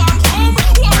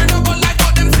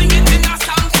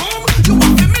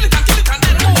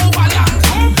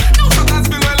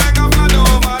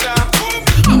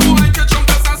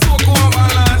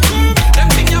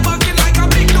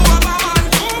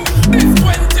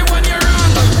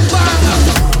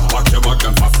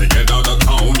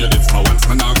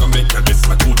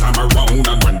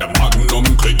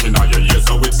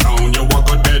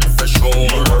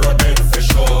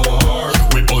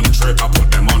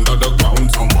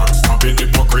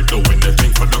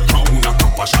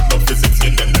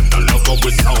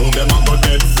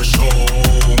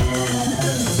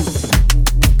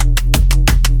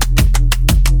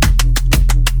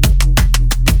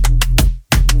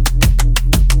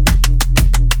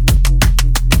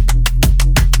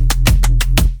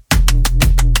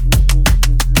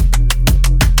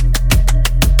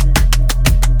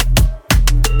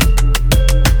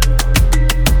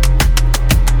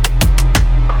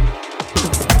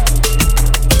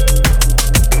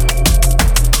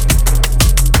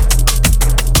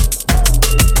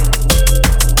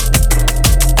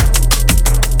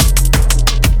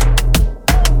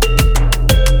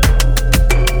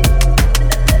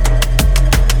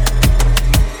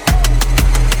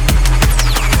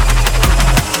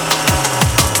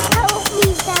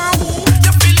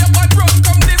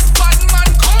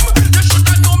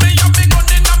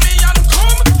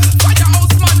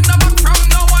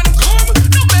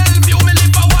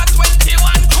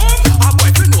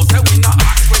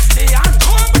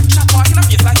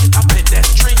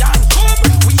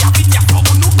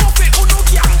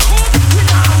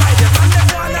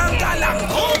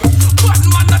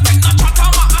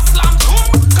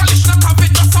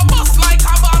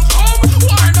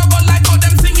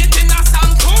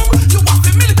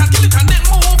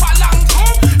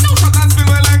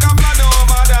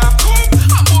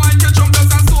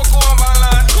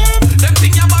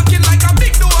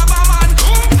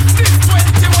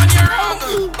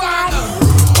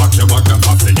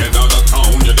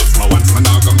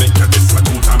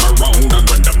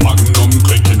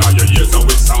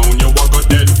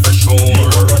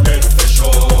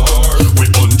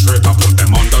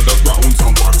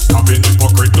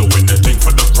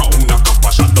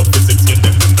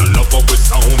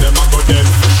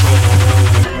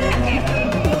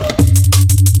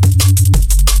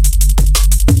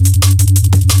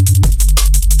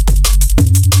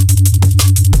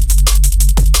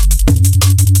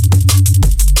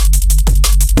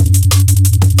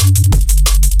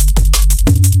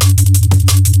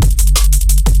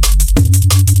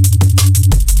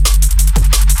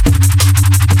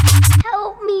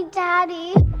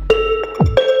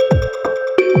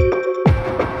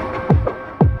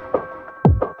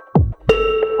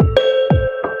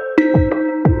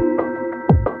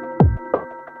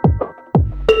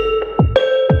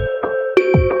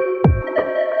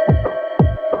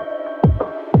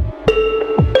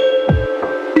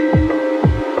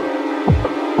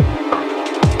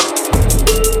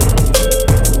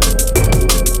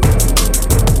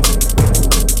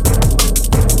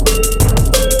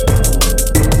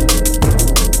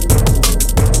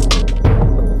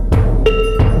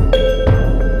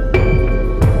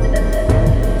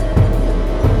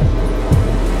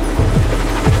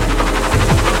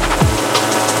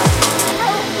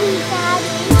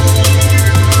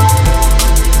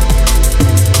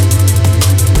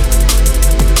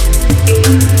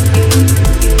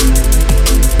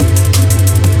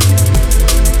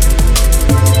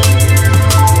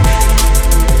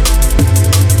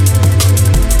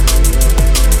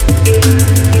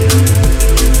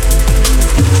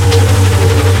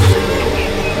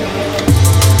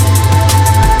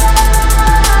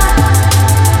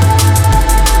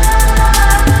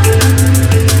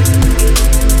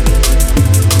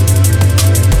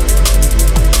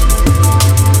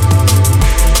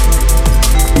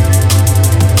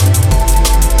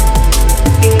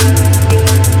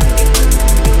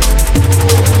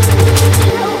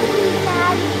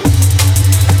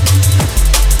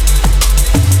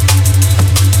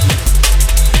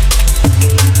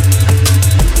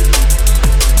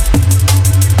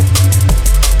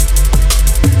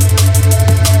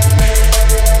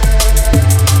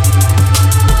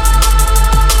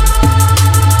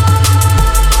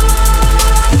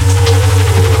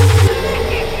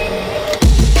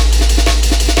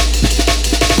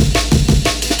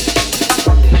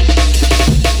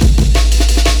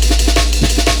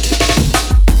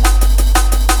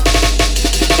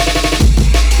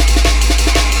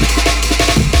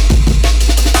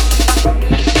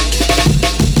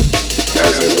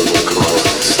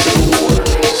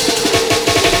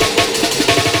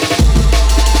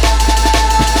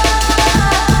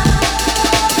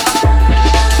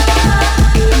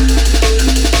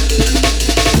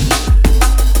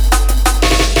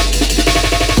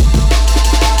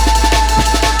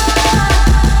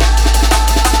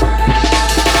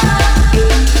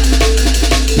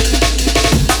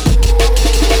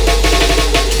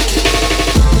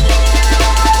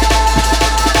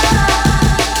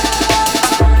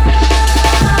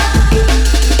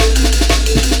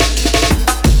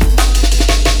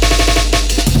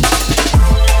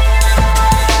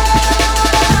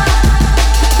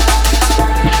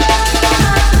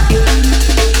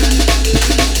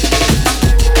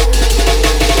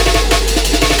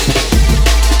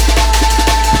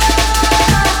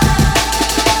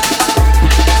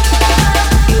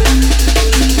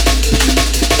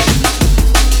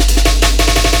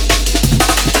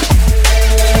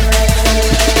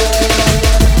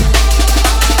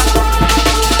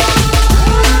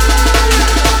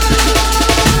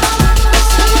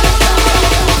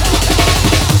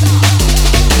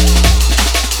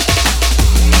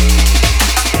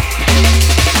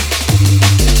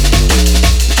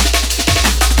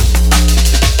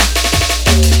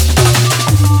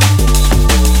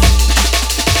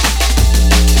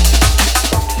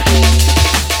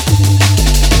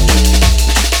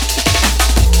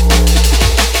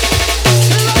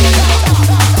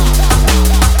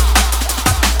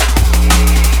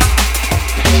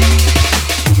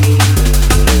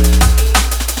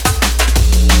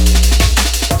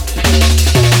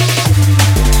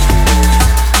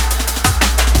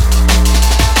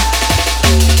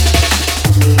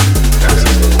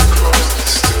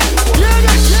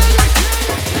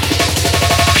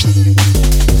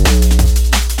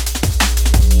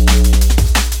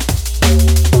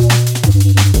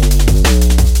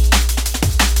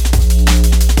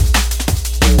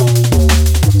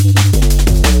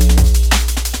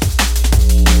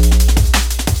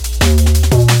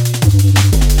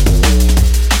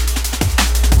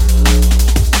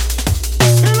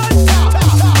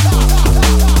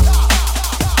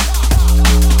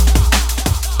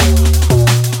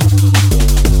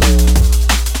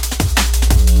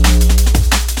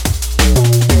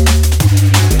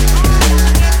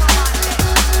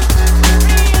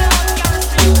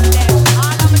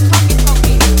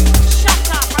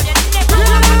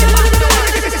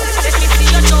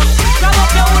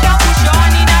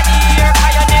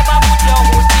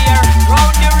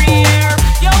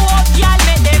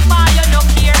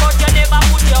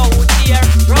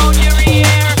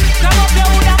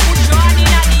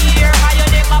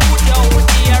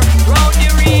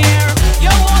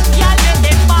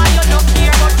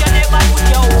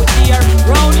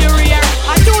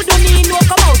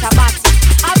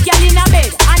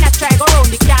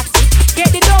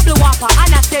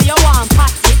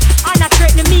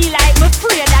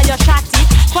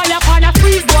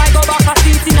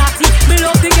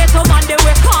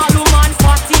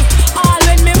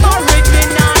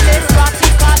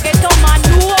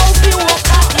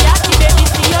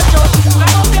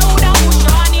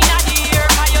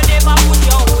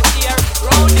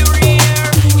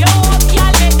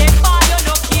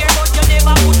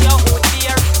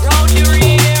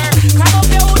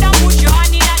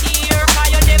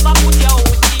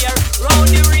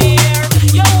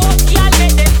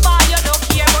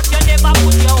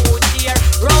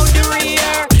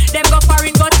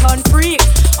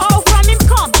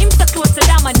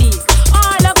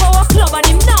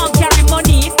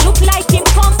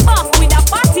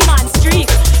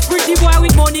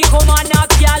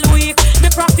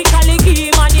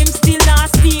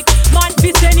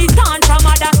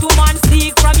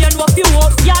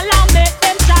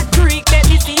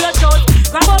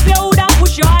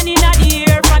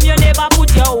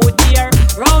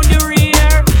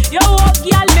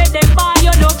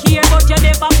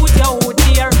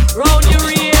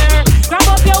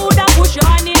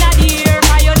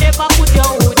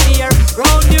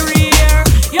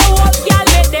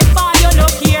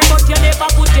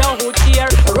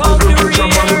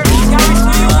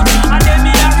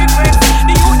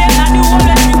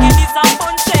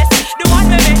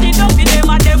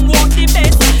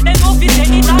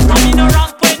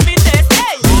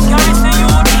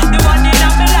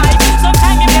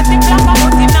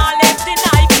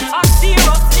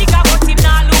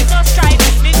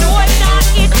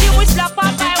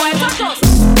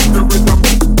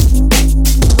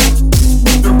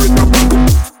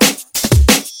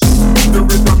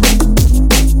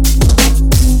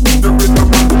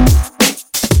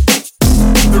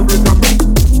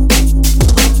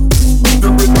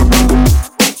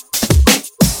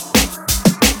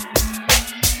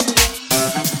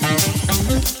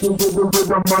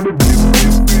You know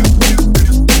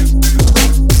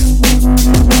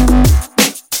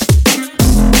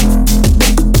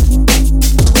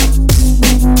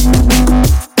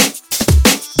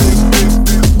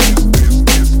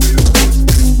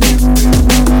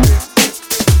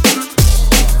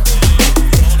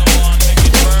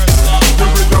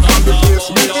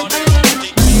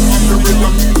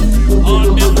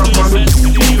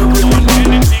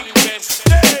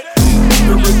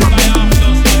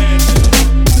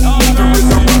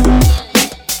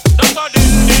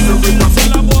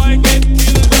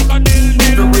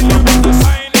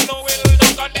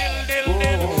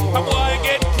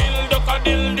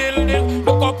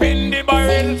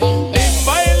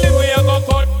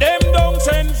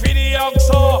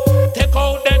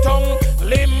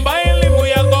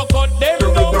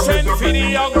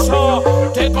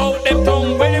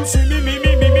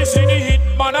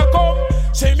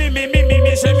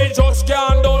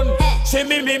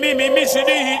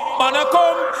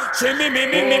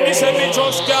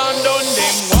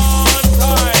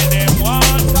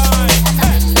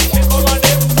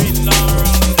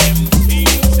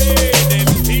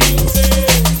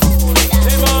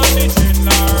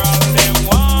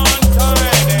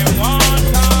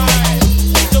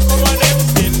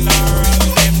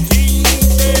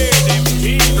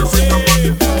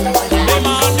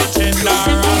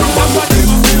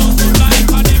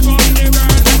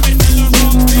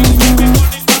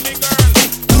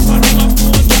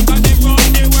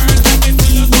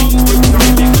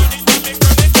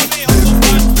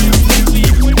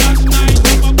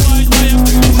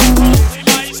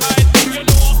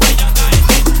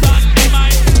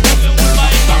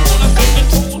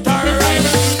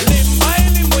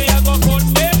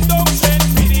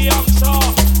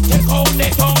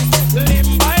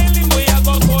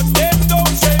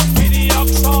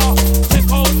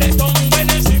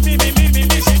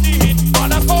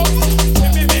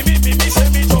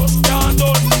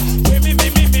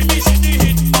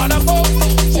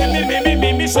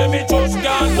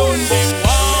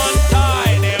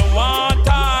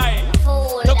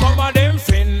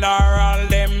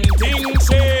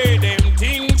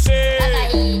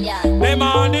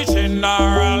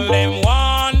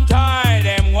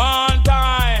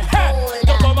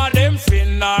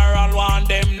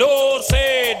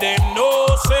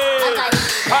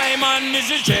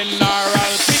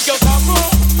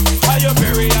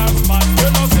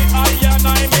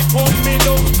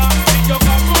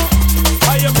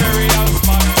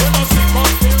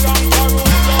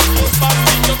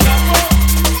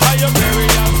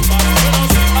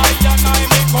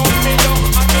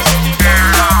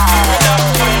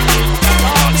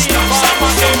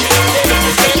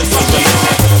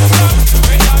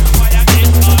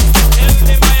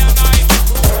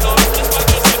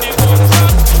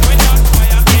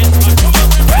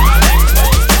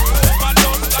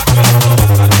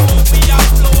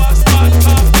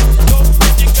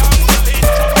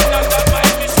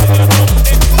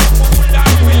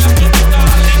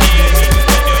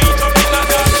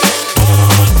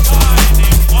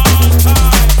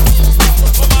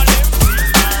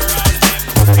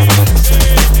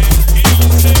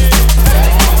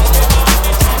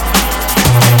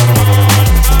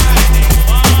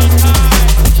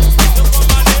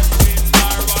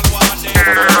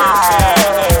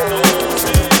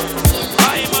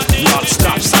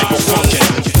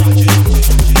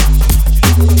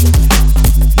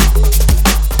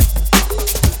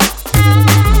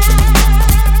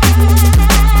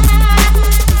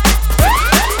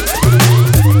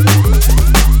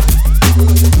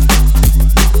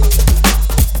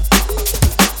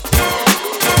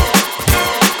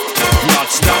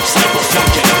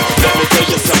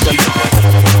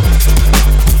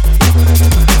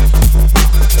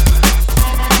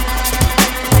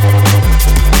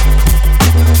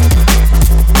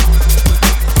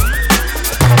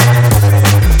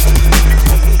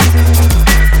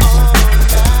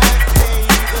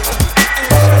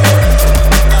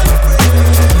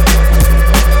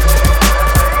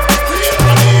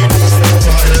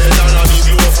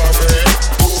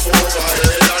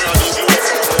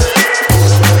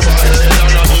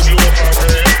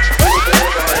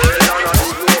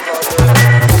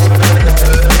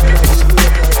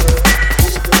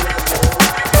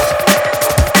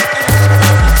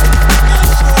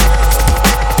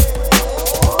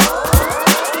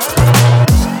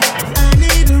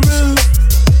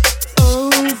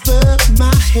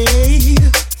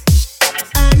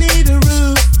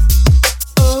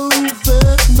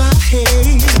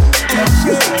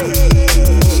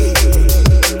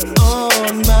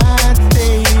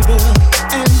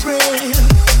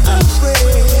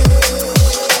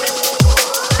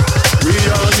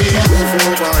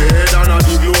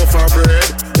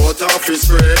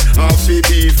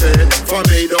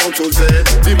down to Z.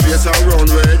 The place around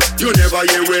red. You never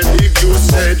hear when Big you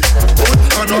said. But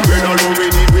I know we don't know we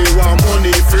need. We want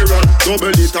money for run.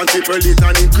 Double it and triple it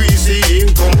and increase the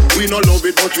income. We don't love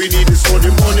it but we need it so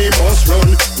the money must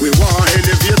run. We want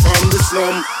elevate from the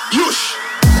slum. Yush!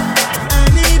 I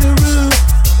need a roof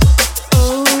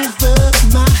over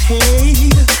my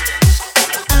head.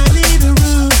 I need a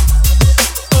roof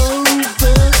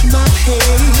over my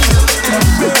head. And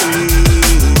bread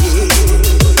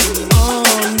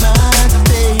on my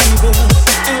table.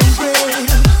 And bread,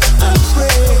 I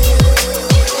pray.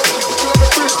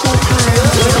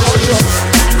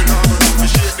 We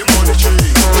shake the money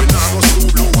tree. We not go slow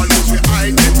blow and lose we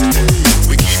identity.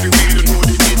 We keep it real and know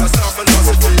the need a soft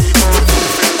philosophy.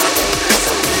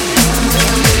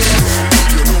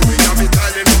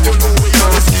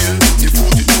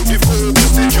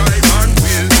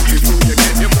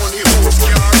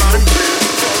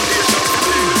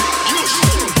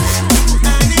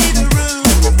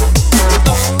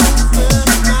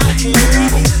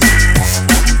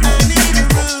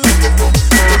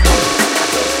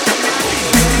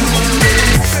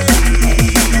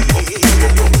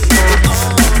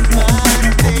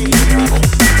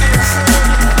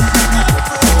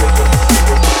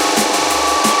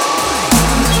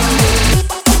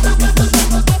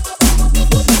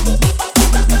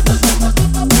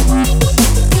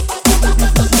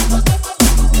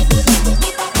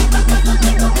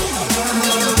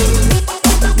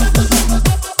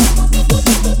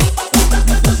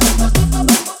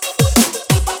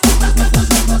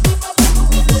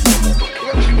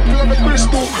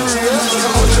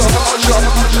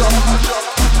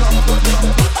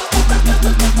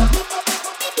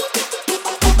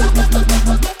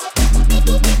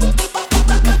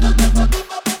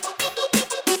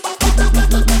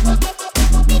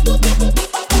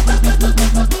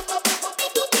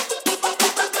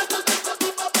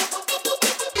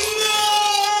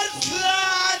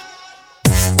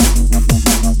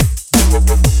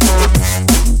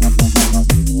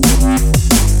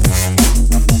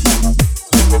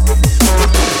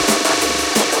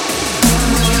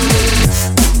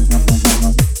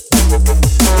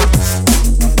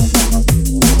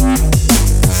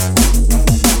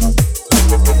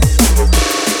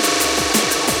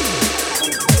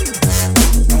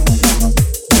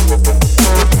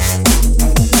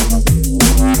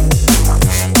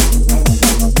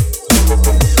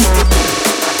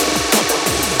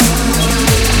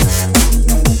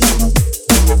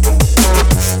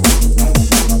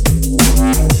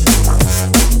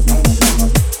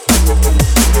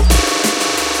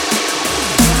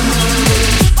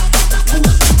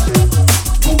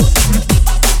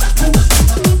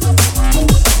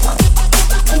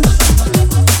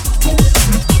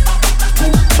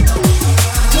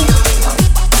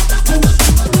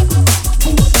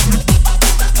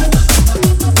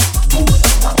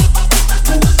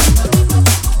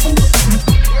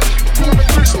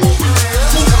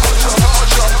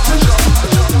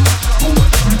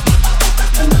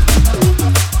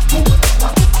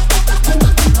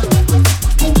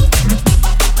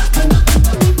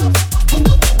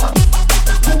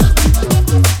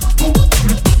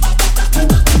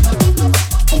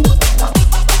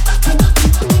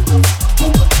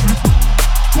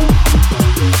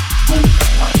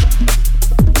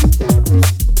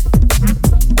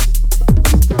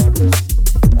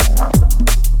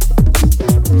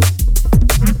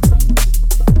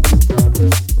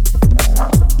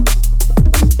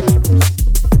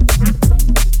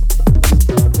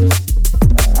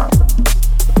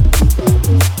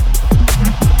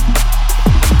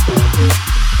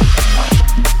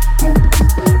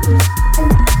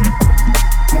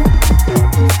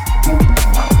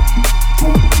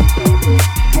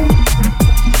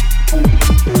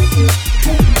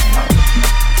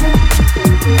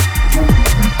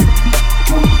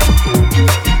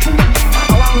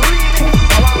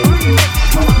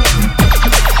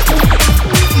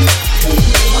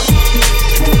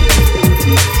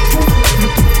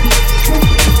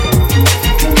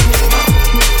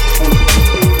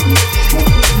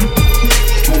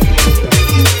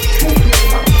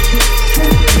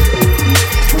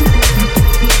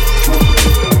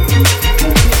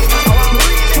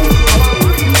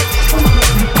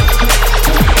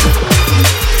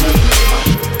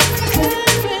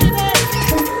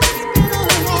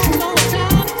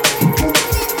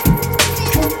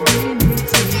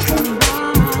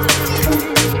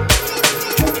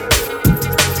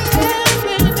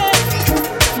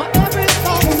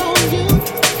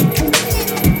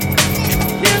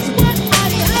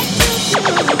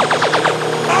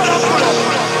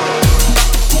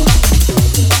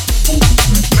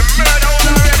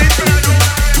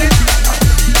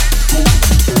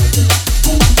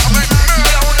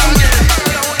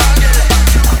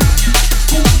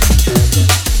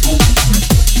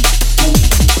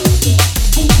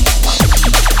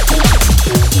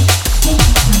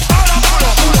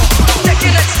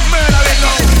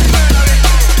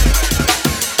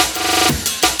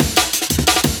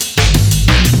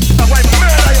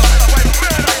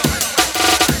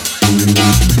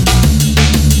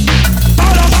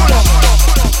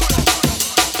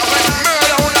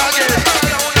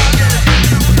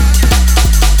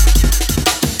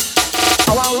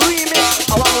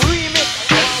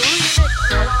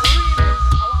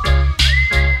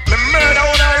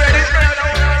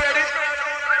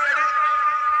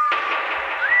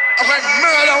 might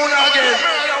murder one again.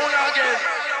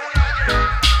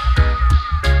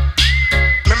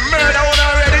 Me murder one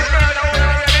already.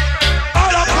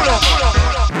 All up, pull up.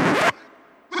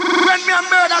 When me a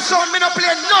murder son, me no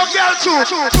play no girl too.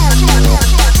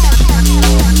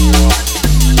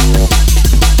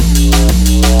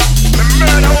 Me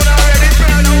murder one already.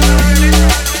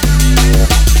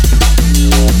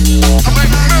 I might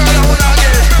murder one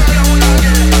again.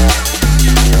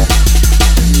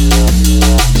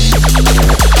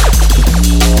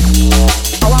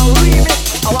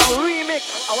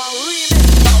 I want remix.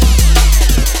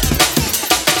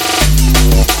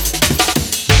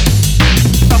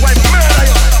 I might murder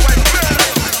you.